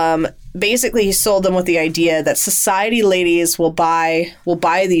basically he sold them with the idea that society ladies will buy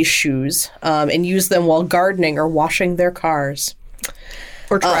these shoes and use them while gardening or washing their cars.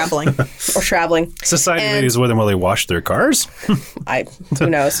 Or traveling. Society ladies wear them while they wash their cars? Who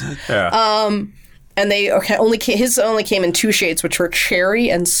knows? And his only came in two shades, which were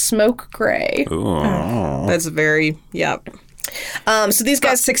cherry and smoke gray. Ooh. That's very, So these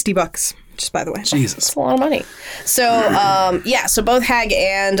guys, $60, just by the way. Jesus. That's a lot of money. So, so both Hag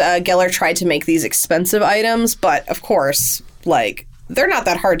and Geller tried to make these expensive items, but of course, like, they're not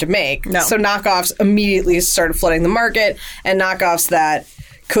that hard to make. No. So knockoffs immediately started flooding the market, and knockoffs that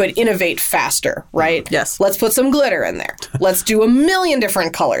could innovate faster, right? Yes. Let's put some glitter in there. Let's do 1,000,000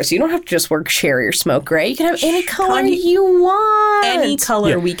 different colors. You don't have to just wear cherry or smoke gray. You can have any color you want. Any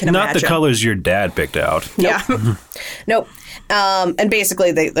color we can Not imagine. the colors your dad picked out. Yeah. Nope. And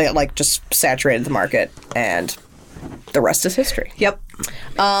basically, they like just saturated the market, and the rest is history. Yep.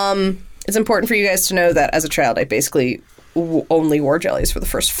 It's important for you guys to know that as a child, I basically only wore jellies for the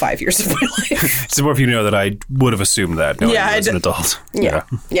first 5 years of my life. It's more if you know that I would have assumed that knowing Yeah, you as an adult. Yeah,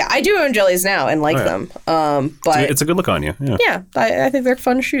 I do own jellies now and like them. But It's a good look on you. Yeah. yeah, I think they're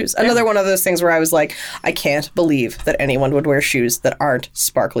fun shoes. Another one of those things where I was like, I can't believe that anyone would wear shoes that aren't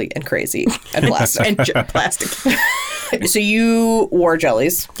sparkly and crazy and plastic. And plastic. So you wore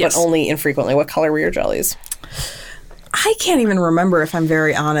jellies, Yes. but only infrequently. What color were your jellies? I can't even remember, if I'm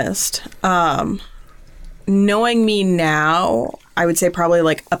very honest. Knowing me now, I would say probably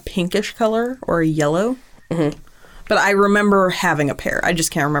like a pinkish color or a yellow. Mm-hmm. But I remember having a pair. I just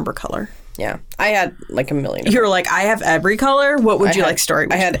can't remember color. Yeah, I had like 1,000,000. You're like, I have every color. What would you like story?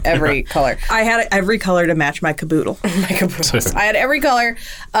 I had every color. I had every color to match my caboodle. My caboodles. I had every color,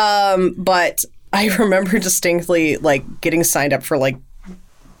 but I remember distinctly like getting signed up for like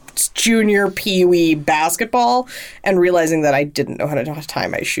junior Pee-wee basketball and realizing that I didn't know how to tie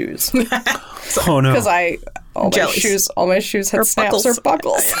my shoes Oh, no. because all my shoes had snaps or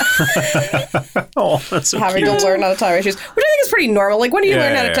buckles. Oh, that's so Having cute. to learn how to tie my shoes, which I think is pretty normal. Like, when do you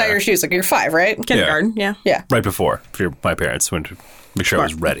learn how to tie your shoes? Like, you're 5, right? Kindergarten, yeah. Yeah. Right before. For my parents went to make sure I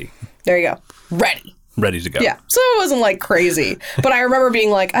was ready. There you go. Ready. Ready to go. Yeah. So it wasn't like crazy. But I remember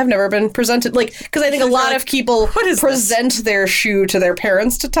being like, I've never been presented, like, because I think a lot of people present their shoe to their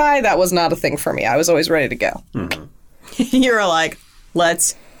parents to tie. That was not a thing for me. I was always ready to go. You were like,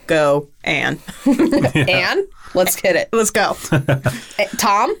 let's go, Anne. Anne, let's hit it. Let's go.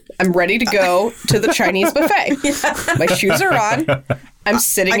 Tom, I'm ready to go to the Chinese buffet. My shoes are on. I'm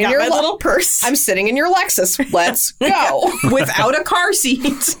sitting in got your my little purse. I'm sitting in your Lexus. Let's go. Without a car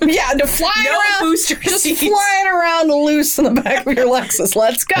seat. Yeah, to flying No around, booster just seats. flying around loose in the back of your Lexus.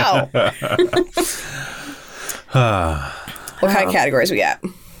 Let's go. What kind of categories we got?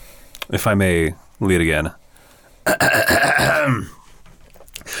 If I may lead again.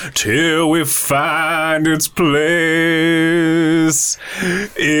 Till we find its place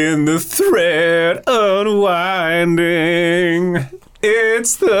in the thread unwinding.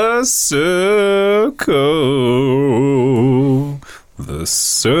 It's the circle. The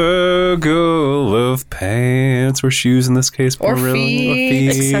circle of pants or shoes in this case. Or feet.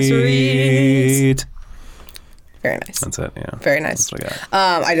 Accessories. Very nice. That's it, yeah. Very nice. That's what I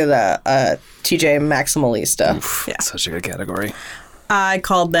got. I did a TJ Maximalista. Yeah. Such a good category. I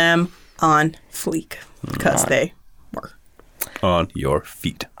called them on fleek because they were. On your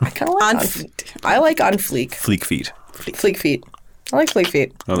feet. I kind of like On on feet. I like on fleek. Fleek feet. Fleek feet. I like fleek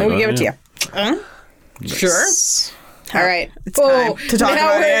feet. Oh, Let me give it to yeah. you. Sure. All right. It's time to talk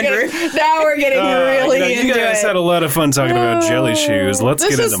about Andrew. Now we're getting really into you guys it. had a lot of fun talking about jelly shoes. Let's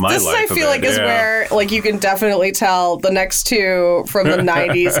get into my this life. I feel like is where like you can definitely tell the next two from the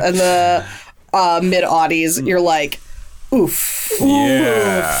 90s and the mid-aughties. You're like, oof.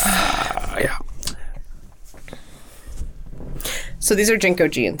 Yeah. So these are Jinko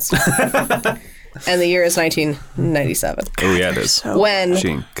jeans. And the year is 1997. Oh, yeah, it is. When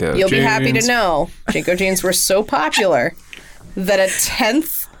Jinko you'll be happy to jeans. know Jinko jeans were so popular that a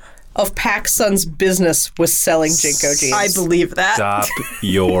tenth of PacSun's business was selling Jinko jeans. I believe that. Stop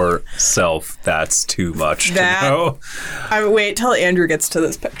yourself. That's too much to That- know. Wait till Andrew gets to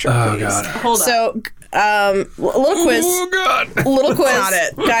this picture. Oh, please. God. Hold on. So, a little quiz. Oh, God. Little quiz. Got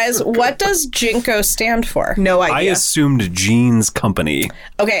it. Guys, what does Jinko stand for? No I idea. assumed jeans company.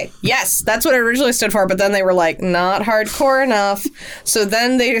 Okay, yes, that's what it originally stood for, but then they were like, not hardcore enough. So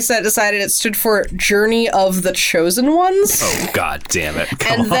then they decided it stood for Journey of the Chosen Ones. Oh, God damn it.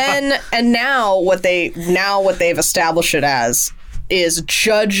 And now what they've established it as is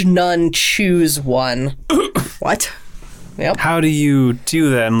Judge None, Choose One. What? Yep. How do you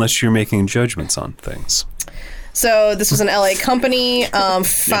do that unless you're making judgments on things? So this was an LA company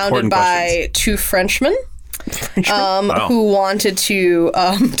founded Important by questions. two Frenchmen. Wow. Who wanted to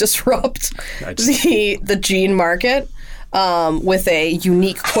disrupt the jean market with a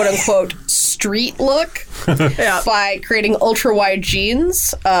unique quote-unquote street look Yeah. by creating ultra-wide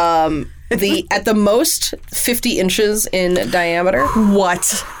jeans at the most 50 inches in diameter.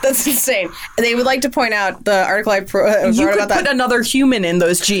 What? That's insane. They would like to point out the article I You wrote could about put that. another human in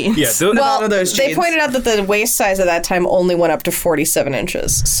those jeans. Yeah, Well, those they jeans. pointed out that the waist size at that time only went up to 47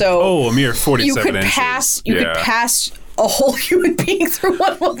 inches. So a mere 47 you could inches. pass a whole human being through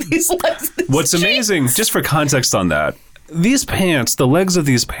one of these legs. What's amazing, just for context on that, these pants, the legs of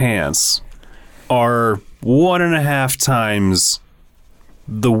these pants, are 1.5 times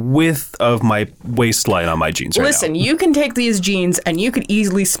the width of my waistline on my jeans right Listen, now. you can take these jeans and you could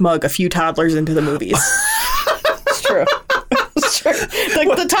easily smug a few toddlers into the movies. It's true. It's true.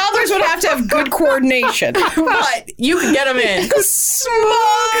 The toddlers would have to have good coordination. But you can get them in.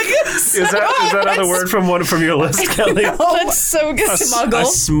 Smug. Is that another word from your list, Kelly? Oh, that's so good. Smuggle. I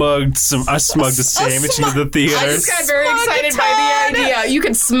smugged a sandwich into the theater. I just got very Smug a excited by Todd. the idea. You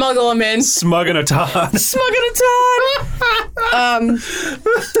can smuggle them in. Smugging a Todd. Smugging a Todd.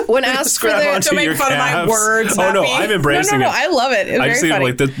 When asked for their... onto Don't make your fun of my calves. words, Oh no, Happy. I'm embracing No, it. I love it. It's I very just think funny.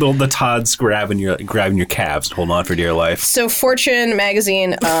 like the Todds grabbing your calves and holding on for dear life. So Fortune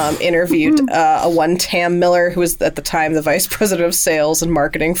magazine interviewed one Tam Miller, who was at the time the vice president of sales and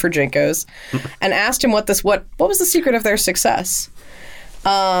marketing for Jinkos, and asked him what was the secret of their success.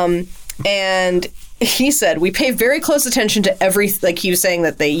 And he said, we pay very close attention to like he was saying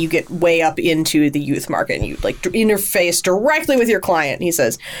that you get way up into the youth market and you like interface directly with your client. He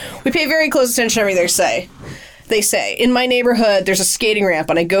says, we pay very close attention to everything they say, in my neighborhood, there's a skating ramp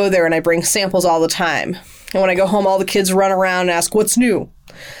and I go there and I bring samples all the time. And when I go home, all the kids run around and ask, what's new?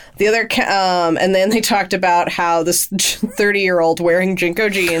 The other, and then they talked about how this 30-year-old wearing Jinko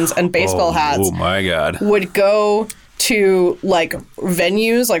jeans and baseball hats Oh my God. would go to like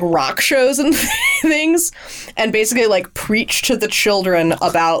venues like rock shows and things and basically like preach to the children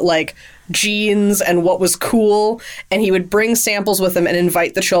about like jeans and what was cool, and he would bring samples with him and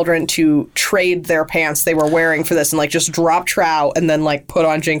invite the children to trade their pants they were wearing for this and like just drop trow and then like put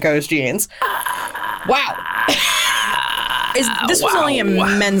on Jinko's jeans. Wow. This was only a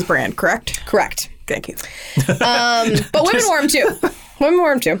men's brand, correct? Correct. Thank you. But women wore them too. Women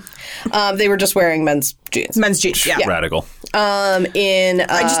wore them too. They were just wearing men's jeans. Men's jeans, yeah. Radical.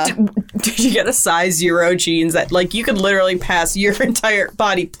 Did you get a size 0 jeans that like you could literally pass your entire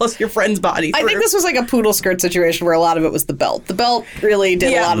body plus your friend's body through? I think this was like a poodle skirt situation where a lot of it was the belt. The belt really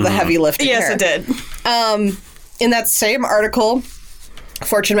did a lot of the heavy lifting. Yes, here. it did. In that same article,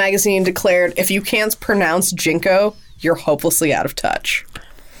 Fortune magazine declared, if you can't pronounce Jinko, you're hopelessly out of touch.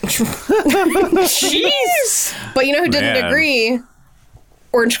 Jeez. But you know who didn't Man. agree?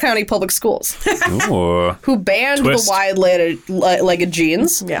 Orange County Public Schools, Ooh. who banned Twist. the wide-legged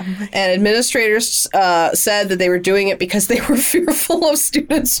jeans. Yeah. And administrators said that they were doing it because they were fearful of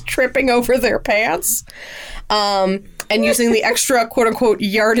students tripping over their pants and using the extra, quote-unquote,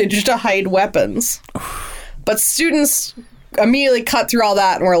 yardage to hide weapons. But students immediately cut through all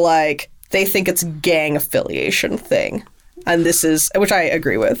that and were like, they think it's a gang affiliation thing. And this is, which I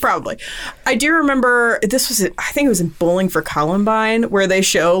agree with. Probably. I do remember this was, I think it was in Bowling for Columbine, where they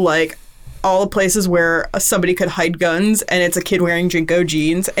show like all the places where somebody could hide guns, and it's a kid wearing Jinko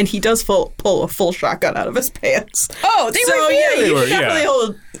jeans, and he does pull a full shotgun out of his pants. Oh, they So were yeah, huge. you were, could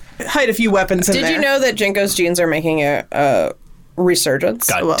definitely hide a few weapons in Did there. you know that Jinko's jeans are making a resurgence?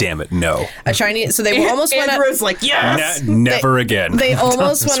 God damn it, no. A Chinese, so they were almost went out. Andrew's like, yes! Never again. They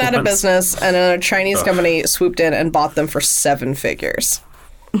almost went out of ones. business, and a Chinese company swooped in and bought them for 7 figures.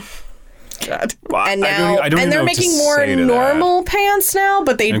 God. And I now, don't even and know they're what to making more say to that. normal pants now,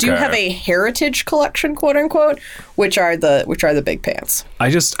 but they do Okay. have a heritage collection, quote unquote, which are the big pants. I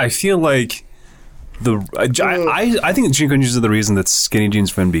feel like I think Jinko jeans are the reason that skinny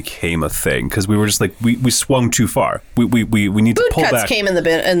jeans for men became a thing, because we were just like we swung too far. We need to Boot pull cuts back. came in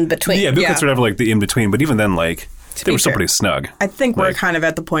between. Yeah, boot cuts were never like the in between, but even then, like they were still fair. pretty snug. I think we're Like- kind of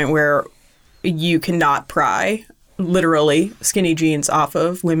at the point where you cannot pry literally skinny jeans off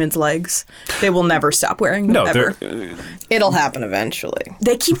of women's legs. They will never stop wearing them No, ever. It'll happen eventually.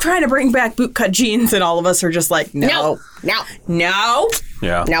 They keep trying to bring back bootcut jeans, and all of us are just like, no. no.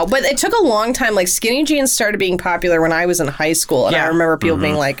 yeah. No, but it took a long time. Like, skinny jeans started being popular when I was in high school, and I Yeah. remember people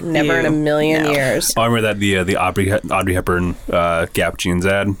being like, never in a million years. I remember that the Audrey Hepburn Gap jeans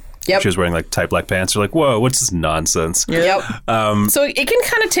ad. Yep. She was wearing like tight black pants. You're like, whoa, what's this nonsense? Yep. So it can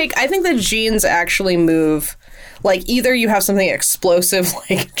kind of take, I think the jeans actually move, like either you have something explosive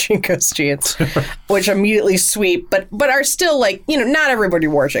like Jinko's jeans, which immediately sweep, but are still like, not everybody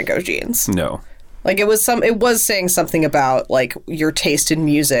wore Jinko's jeans. No. Like it was saying something about like your taste in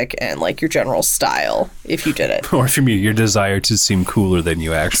music and like your general style if you did it. Or for me, your desire to seem cooler than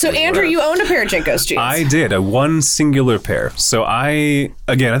you actually So Andrew, you owned a pair of JNCO's jeans. I did, a one singular pair. So I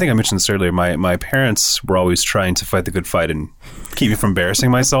think I mentioned this earlier, my parents were always trying to fight the good fight and keep me from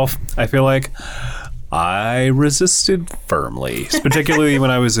embarrassing myself, I feel like. I resisted firmly, particularly when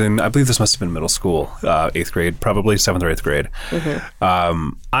I was in, I believe this must have been middle school, 8th grade, probably 7th or 8th grade. Mm-hmm.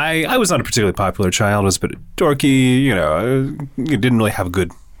 I was not a particularly popular child. I was a bit dorky, didn't really have a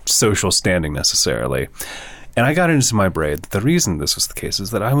good social standing necessarily. And I got into my braid. The reason this was the case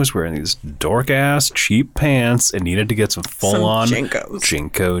is that I was wearing these dork-ass, cheap pants and needed to get some full-on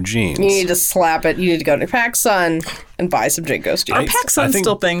JNCO jeans. You need to slap it. You need to go to PacSun and buy some JNCO's jeans. Are PacSun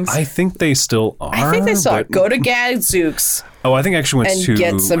still things? I think they still are. I think they still are. Go to Gadzooks. Oh, I think I actually went to... And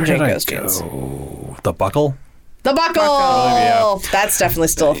get some JNCO's jeans. The Buckle? The Buckle! Yeah. That's definitely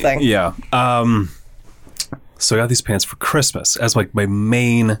still a thing. Yeah. So I got these pants for Christmas as like my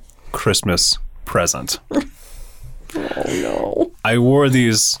main Christmas present. Oh, no. I wore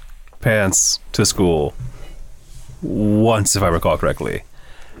these pants to school once, if I recall correctly.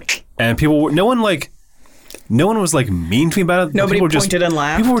 And no one was like mean to me about it. Nobody pointed and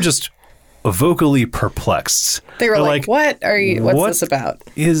laughed. People were just vocally perplexed. They're like, what's this about?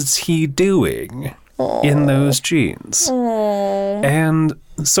 Is he doing in those jeans? Aww. And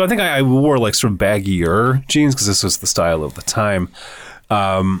so I think I wore like sort of baggier jeans because this was the style of the time.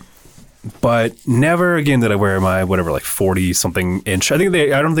 But never again did I wear my whatever, like 40-something inch. I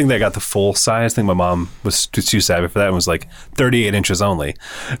don't think they got the full size. I think my mom was too savvy for that and was like 38 inches only,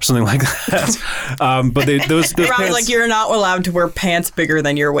 or something like that. But those pants, like you're not allowed to wear pants bigger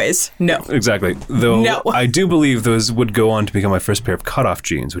than your waist. No, exactly. Though I do believe those would go on to become my first pair of cutoff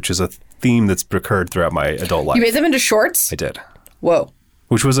jeans, which is a theme that's recurred throughout my adult life. You made them into shorts? I did. Whoa.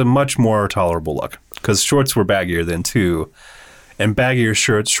 Which was a much more tolerable look because shorts were baggier then too. And baggier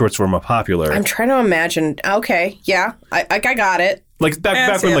shorts were more popular. I'm trying to imagine. Okay, yeah, I got it. Like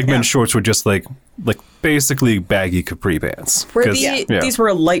back when men's shorts were just like basically baggy capri pants. These were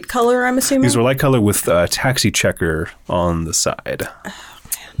a light color, I'm assuming? These were light color with a taxi checker on the side.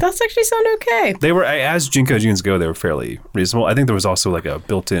 That's actually sound okay. They were, as JNCO jeans go, they were fairly reasonable. I think there was also like a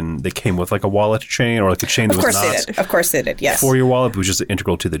built-in, they came with like a wallet chain or like a chain that was not. Of course they did, yes. For your wallet, which is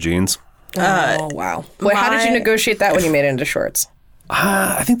integral to the jeans. Oh, wow. Wait, how did you negotiate that when you made it into shorts?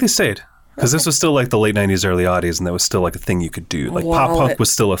 I think they stayed. Because this was still like the late 90s, early aughties, and that was still like a thing you could do. Like pop punk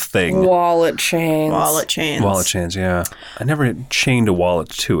was still a thing. Wallet chains. Wallet chains, yeah. I never chained a wallet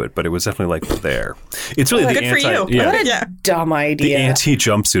to it, but it was definitely like there. It's really the good for you. Yeah. What a dumb idea. The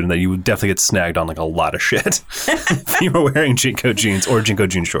anti-jumpsuit, and that you would definitely get snagged on like a lot of shit if you were wearing JNCO jeans or JNCO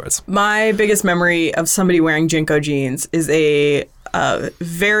jean shorts. My biggest memory of somebody wearing JNCO jeans is a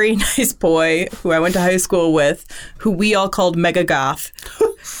very nice boy who I went to high school with, who we all called Mega Goth.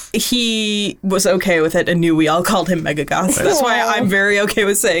 He was okay with it and knew we all called him Mega Goth. So that's why I'm very okay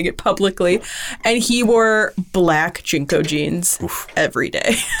with saying it publicly. And he wore black JNCO jeans every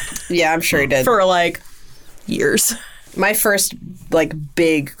day. Yeah, I'm sure he did. For like years. My first like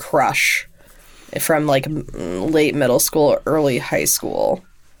big crush from like late middle school, early high school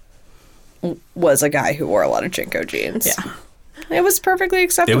was a guy who wore a lot of JNCO jeans. Yeah. It was perfectly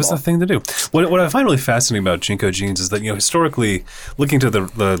acceptable. It was the thing to do. What I find really fascinating about JNCO jeans is that, historically, looking to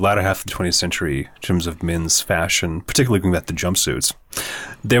the latter half of the 20th century in terms of men's fashion, particularly looking at the jumpsuits,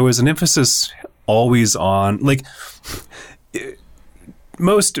 there was an emphasis always on, like,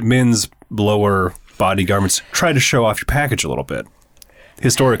 most men's lower body garments try to show off your package a little bit.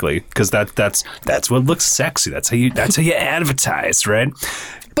 Historically, because that's what looks sexy. That's how you advertise, right?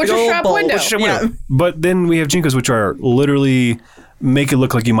 Butcher shop window. Yeah. But then we have JNCOs, which are literally make it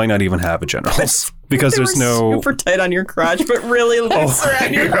look like you might not even have a generals because there's no super tight on your crotch, but really loose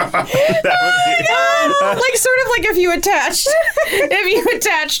around your. Like sort of like if you attached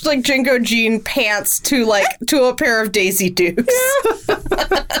like JNCO jean pants to a pair of Daisy Dukes.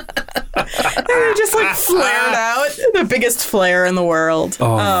 And they just like flared out. The biggest flare in the world.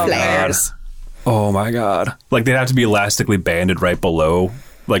 Oh, flares. Oh my God. Like they'd have to be elastically banded right below.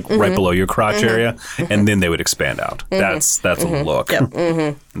 Like right below your crotch area, and then they would expand out. That's a look. Yep.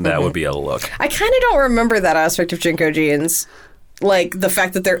 That would be a look. I kind of don't remember that aspect of JNCO jeans, like the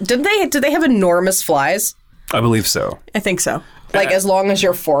fact that did they have enormous flies? I believe so. I think so. Like as long as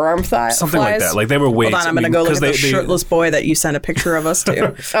your forearm something flies? like that. Like they were way. Hold on, I'm going to go look at the shirtless boy that you sent a picture of us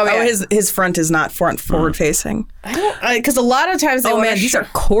to. His front is not forward facing. I don't because a lot of times they these are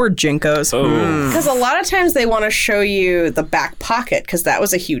cord JNCOs. Because a lot of times they want to show you the back pocket because that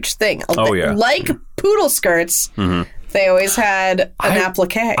was a huge thing. Oh yeah, like poodle skirts. They always had an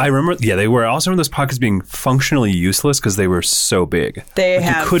applique. I remember, they were. I also remember those pockets being functionally useless because they were so big.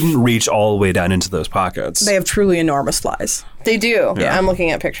 You couldn't reach all the way down into those pockets. They have truly enormous flies. They do. Yeah. I'm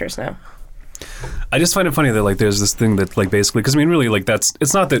looking at pictures now. I just find it funny that, like, there's this thing that, like, basically, because, I mean, really, like,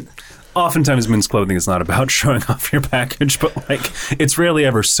 it's not that oftentimes men's clothing is not about showing off your package, but, like, it's rarely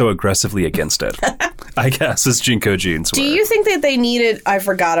ever so aggressively against it, I guess, as JNCO jeans were. Do you think that they needed, I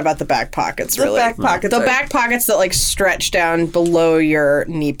forgot about the back pockets, really. The back pockets that, like, stretch down below your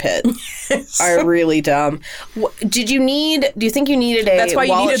knee pit are really dumb. Do you think you needed a That's why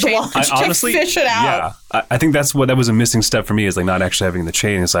you needed the wallet chain to fish it out? Yeah. I think that was a missing step for me, is, like, not actually having the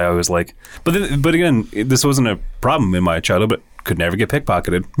chain, is I always, like... But again, this wasn't a problem in my childhood, but could never get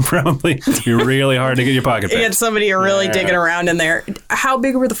pickpocketed. Probably. It'd be really hard to get your pocket picked. You had somebody really digging around in there. How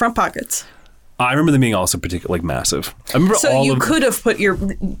big were the front pockets? I remember them being also particularly, like, massive. I remember you could have put your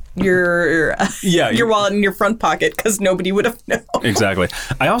wallet in your front pocket because nobody would have known. Exactly.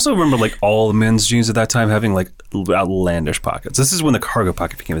 I also remember, like, all the men's jeans at that time having, like, outlandish pockets. This is when the cargo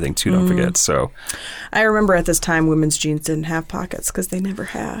pocket became a thing too. Don't forget. So, I remember at this time women's jeans didn't have pockets because they never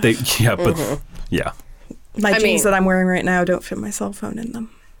have. My jeans that I'm wearing right now don't fit my cell phone in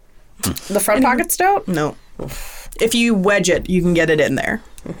them. The front pockets don't? No. If you wedge it, you can get it in there.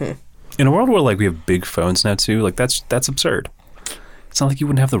 Mm-hmm. In a world where, like, we have big phones now too, like, that's absurd. It's not like you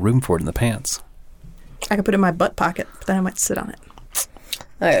wouldn't have the room for it in the pants. I could put it in my butt pocket, but then I might sit on it.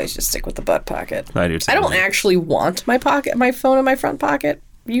 I always just stick with the butt pocket. I do too. I don't actually want my phone in my front pocket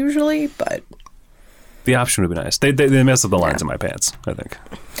usually, but the option would be nice. They mess up the lines in my pants, I think.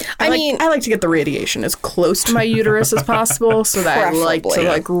 I like to get the radiation as close to my uterus as possible, so that I like to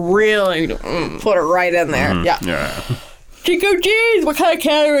like really put it right in there. Mm-hmm. Yeah. JNCO jeans, what kind of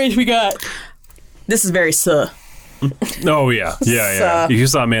calories we got? This is very Oh, yeah. If you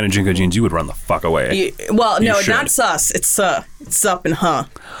saw a man in JNCO jeans, you would run the fuck away. Not sus. It's It's sup and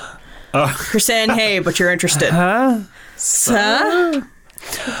You're saying hey, but you're interested. I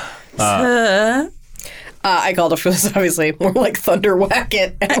called it for this, obviously. More like Thunder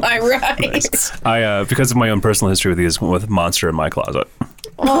Wacket. Am I right? Nice. I because of my own personal history with Monster in my closet.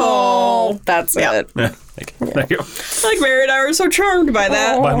 Oh, that's it. Yeah, thank you. Like Mary and I were so charmed by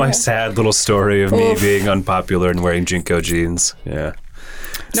that. By my sad little story of me being unpopular and wearing JNCO jeans. Yeah.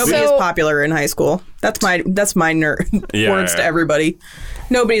 Nobody is popular in high school. That's my words to everybody.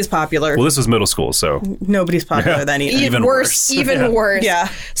 Nobody is popular. Well, this was middle school, so nobody's popular then either. Even worse. Even worse. Yeah.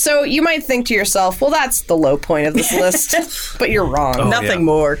 So you might think to yourself, well, that's the low point of this list, but you're wrong. Nothing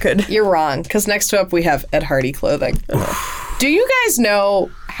more could. You're wrong, because next up we have Ed Hardy clothing. Do you guys know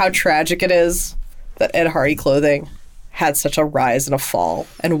how tragic it is that Ed Hardy clothing had such a rise and a fall,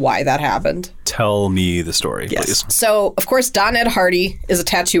 and why that happened? Tell me the story, please. So, of course, Don Ed Hardy is a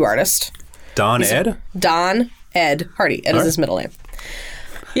tattoo artist. Don Ed Hardy. Ed is his middle name.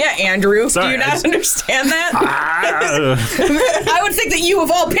 Yeah, Andrew. Sorry, do you not understand that? I would think that you,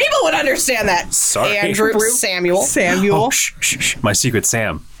 of all people, would understand that. Sorry. Andrew. Samuel. Oh, shh. My secret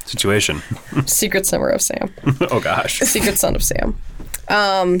Sam situation. Secret summer of Sam. Oh, gosh. Secret son of Sam.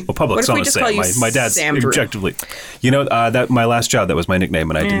 Public son of Sam. My dad's objectively. You know, that my last job, that was my nickname,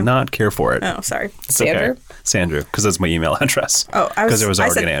 and I did not care for it. Oh, sorry. It's okay. Sandrew, because that's my email address. Oh, because there was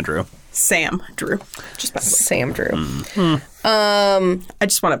already an Andrew. Sam Drew. Just by Sam Drew. I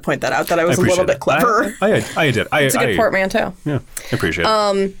just want to point that out, that I was a little bit clever. I did. It's a good portmanteau. Yeah, I appreciate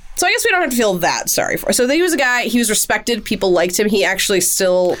it. So I guess we don't have to feel that sorry for. So he was a guy. He was respected. People liked him. He actually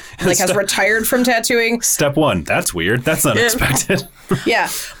still has retired from tattooing. Step one. That's weird. That's unexpected. Yeah,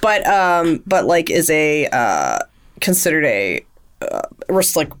 but like is considered a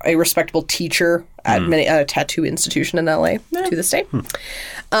respectable teacher at a tattoo institution in LA to this day.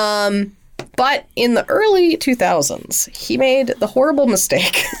 But in the early 2000s, he made the horrible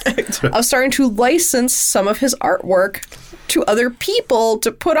mistake of starting to license some of his artwork to other people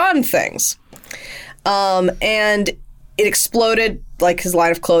to put on things. And it exploded. Like, his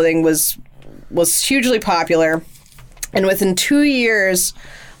line of clothing was hugely popular. And within 2 years,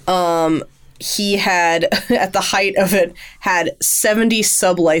 he had, at the height of it, had 70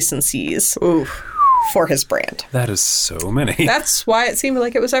 sub-licensees for his brand. That is so many. That's why it seemed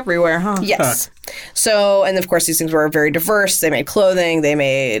like it was everywhere, huh? Yes. So, and of course, these things were very diverse. They made clothing, they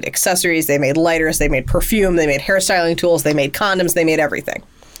made accessories, they made lighters, they made perfume, they made hairstyling tools, they made condoms, they made everything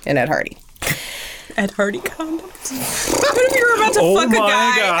in Ed Hardy. Ed Hardy condoms. What if you were about to fuck a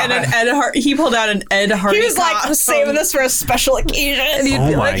guy and he pulled out an Ed Hardy He was like, I'm saving this for a special occasion. And he'd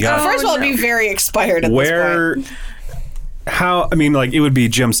be like, first of all, it'd be very expired at this point. How, I mean, like, it would be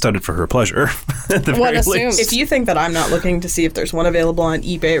gem-studded for her pleasure, at the very least. If you think that I'm not looking to see if there's one available on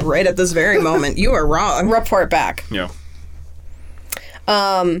eBay right at this very moment, you are wrong. Report back. Yeah.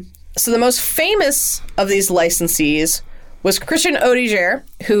 So the most famous of these licensees was Christian Oediger,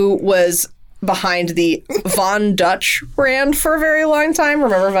 who was behind the Von Dutch brand for a very long time.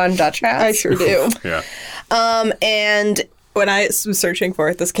 Remember Von Dutch hats? I sure do. Yeah. And When I was searching for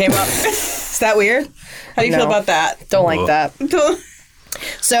it, this came up. Is that weird? How do you feel about that? don't like that.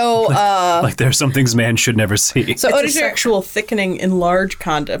 So, Like there are some things man should never see. so It's a Oediger, sexual thickening in large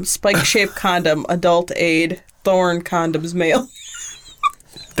condom, spike-shaped condom, adult aid, thorn condoms, male.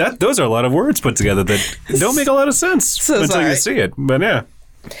 Those are a lot of words put together that don't make a lot of sense So until you sorry. see it. But yeah.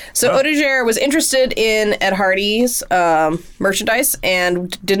 Oediger was interested in Ed Hardy's merchandise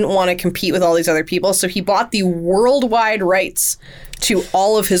and didn't want to compete with all these other people, so he bought the worldwide rights to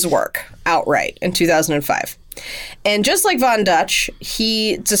all of his work outright in 2005. And just like Von Dutch,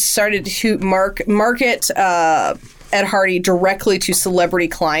 he just started to market Ed Hardy directly to celebrity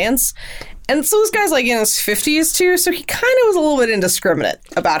clients. And so this guy's like in his 50s too, so he kind of was a little bit indiscriminate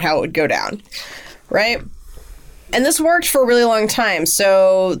about how it would go down, right? And this worked for a really long time.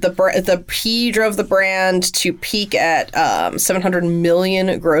 So he drove the brand to peak at 700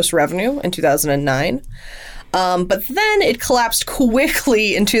 million gross revenue in 2009. But then it collapsed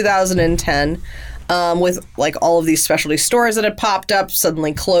quickly in 2010 with like all of these specialty stores that had popped up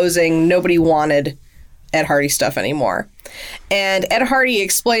suddenly closing. Nobody wanted Ed Hardy stuff anymore. And Ed Hardy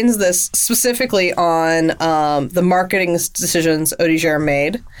explains this specifically on the marketing decisions Oediger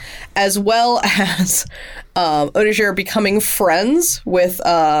made, as well as Oediger becoming friends with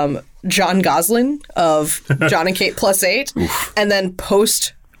John Gosling of John and Kate Plus 8, and then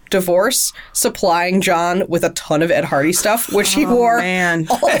post-divorce supplying John with a ton of Ed Hardy stuff, which he wore Man.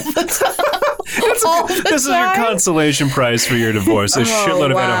 all the time. This is your consolation prize for your divorce. A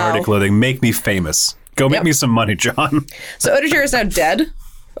shitload of Ed wow. Hardy clothing. Make me famous. Go make me some money, John. So Oediger is now dead.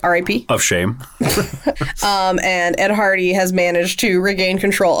 R.I.P. Of shame. And Ed Hardy has managed to regain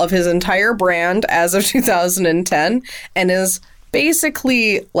control of his entire brand as of 2010 and is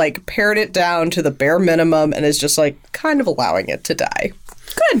basically like pared it down to the bare minimum and is just like kind of allowing it to die.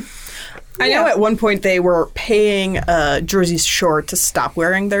 Good. I know at one point they were paying Jersey Shore to stop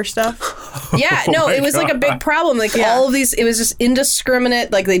wearing their stuff. Yeah, no, my it was like a big problem. Like all of these, it was just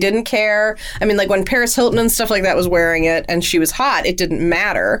indiscriminate. Like they didn't care. I mean, like when Paris Hilton and stuff like that was wearing it and she was hot, it didn't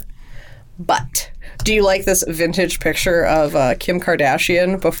matter. But do you like this vintage picture of Kim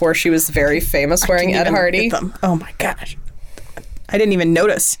Kardashian before she was very famous wearing Ed Hardy? Oh my gosh. I didn't even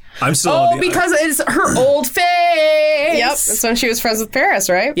notice. I'm still Oh, because it's her old face. Yep, that's when she was friends with Paris,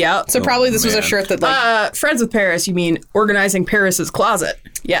 right? Yep. So probably this was a man. shirt that like Friends with Paris, you mean organizing Paris's closet.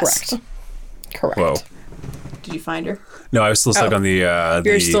 Yes. correct. Whoa. Did you find her? No, I was still stuck on the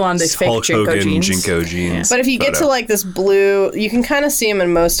You're still on the fake Hulk Jinko Hogan jeans. Jinko jeans. But if you get to like this blue, you can kind of see him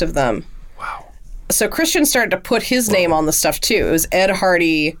in most of them. Wow. So Christian started to put his name on the stuff too. It was Ed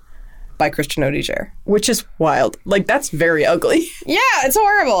Hardy by Christian Oediger. Which is wild. Like, that's very ugly. Yeah, it's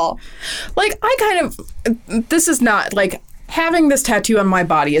horrible. Like, I kind of... This is not, like... Having this tattoo on my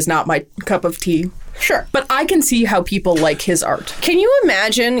body is not my cup of tea. Sure. But I can see how people like his art. Can you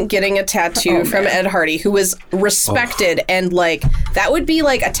imagine getting a tattoo from Ed Hardy who was respected and like that would be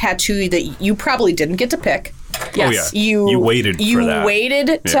like a tattoo that you probably didn't get to pick. Yes. Oh, yeah. You waited for You that. waited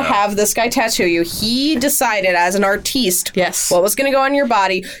to Yeah. have this guy tattoo you. He decided as an artiste Yes. what was going to go on your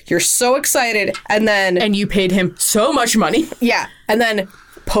body. You're so excited. And then, And you paid him so much money. yeah. And then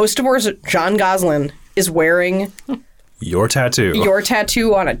post-divorce, John Gosling is wearing Your tattoo. your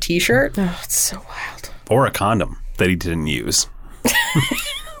tattoo on a t-shirt. Oh, it's so wild. Or a condom that he didn't use.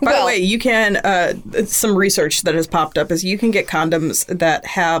 By the way, you can, some research that has popped up is you can get condoms that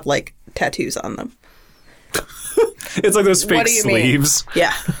have, like, tattoos on them. It's like those fake What do you mean? sleeves.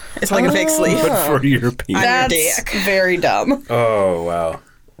 Yeah. It's like a fake sleeve. But for your penis. That's dick. very dumb. Oh, wow.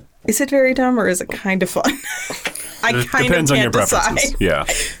 Is it very dumb or is it kind of fun? I It kind depends of on your can't preferences. decide. Yeah.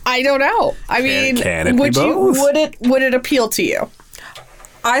 I don't know. I mean, can it be would both? would it appeal to you?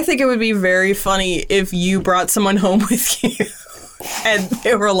 I think it would be very funny if you brought someone home with you and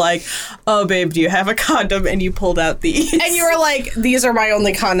they were like, oh, babe, do you have a condom? And you pulled out these. And you were like, these are my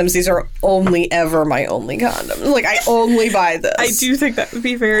only condoms. These are only ever my only condoms. Like, I only buy this. I do think that would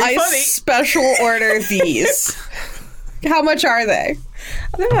be very I funny. special order these. How much are they?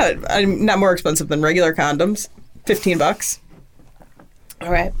 They're not more expensive than regular condoms. $15.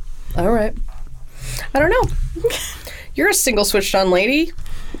 All right. I don't know. You're a single switched on lady.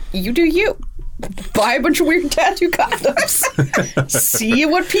 You do you. Buy a bunch of weird tattoo condoms. See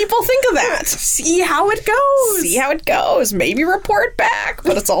what people think of that. See how it goes. See how it goes. Maybe report back,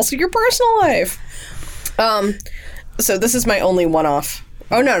 but it's also your personal life. So this is my only one-off.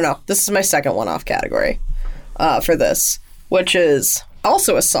 Oh, no. This is my second one-off category for this, which is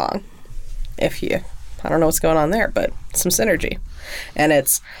also a song. I don't know what's going on there, but some synergy. And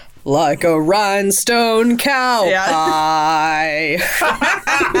it's like a rhinestone cow pie.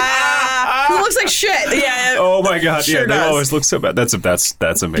 Who looks like shit. Yeah. Oh my god! Sure yeah, they does. always look so bad. That's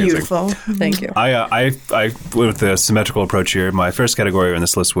amazing. Beautiful. Thank you. I went with the symmetrical approach here. My first category on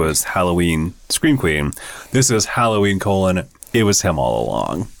this list was Halloween Scream Queen. This is Halloween : It was him all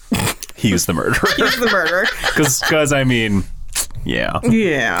along. He's the murderer. He's the murderer. Because I mean, yeah.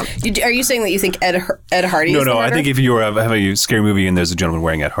 Yeah. Are you saying that you think Ed Hardy is the No, murderer? I think if you were having a scary movie and there's a gentleman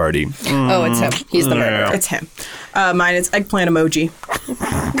wearing Ed Hardy. Oh, it's him. He's the murderer. It's him. Mine is eggplant emoji.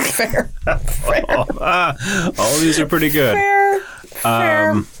 Fair. All these are pretty good.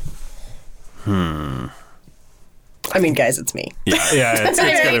 Fair. I mean, guys, it's me. Yeah, it's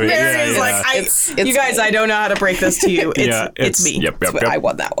gonna be. It's like, It's you guys, me. I don't know how to break this to you. It's me. Yep. I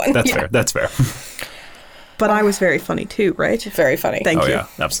won that one. That's Yeah. fair. That's fair. But I was very funny too, right? Very funny. Thank Oh you. yeah,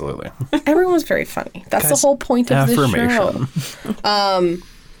 absolutely. Everyone was very funny. That's Guys, the whole point of the affirmation. show.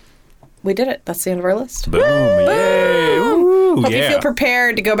 We did it. That's the end of our list. Boom! Yay! Woo, Hope yeah. you feel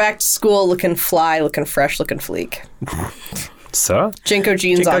prepared to go back to school looking fly, looking fresh, looking fleek. So, Jinko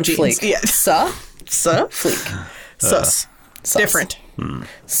jeans Jinko on jeans. fleek. Yeah. Suh? Suh? Fleek. Sus. Sus. Different.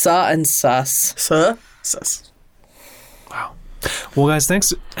 Suh and sus. Suh. Sus. well, guys,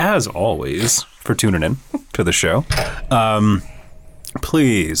 thanks as always for tuning in to the show.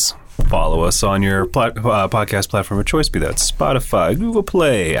 Please follow us on your podcast platform of choice, be that Spotify, Google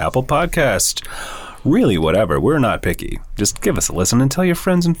Play, Apple Podcast, really whatever. We're not picky. Just give us a listen and tell your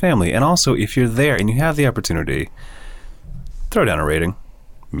friends and family. And also, if you're there and you have the opportunity, throw down a rating,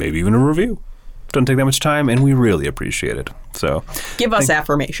 maybe even a review. Doesn't take that much time, and we really appreciate it. So, Give us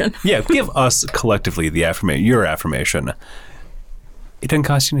affirmation. yeah, give us collectively the affirmation, your affirmation. It doesn't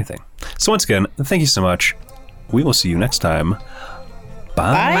cost you anything. So once again, thank you so much. We will see you next time.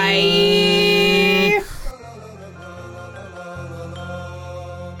 Bye. Bye.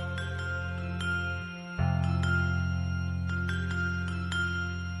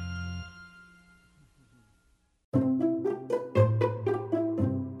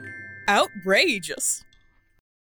 Outrageous.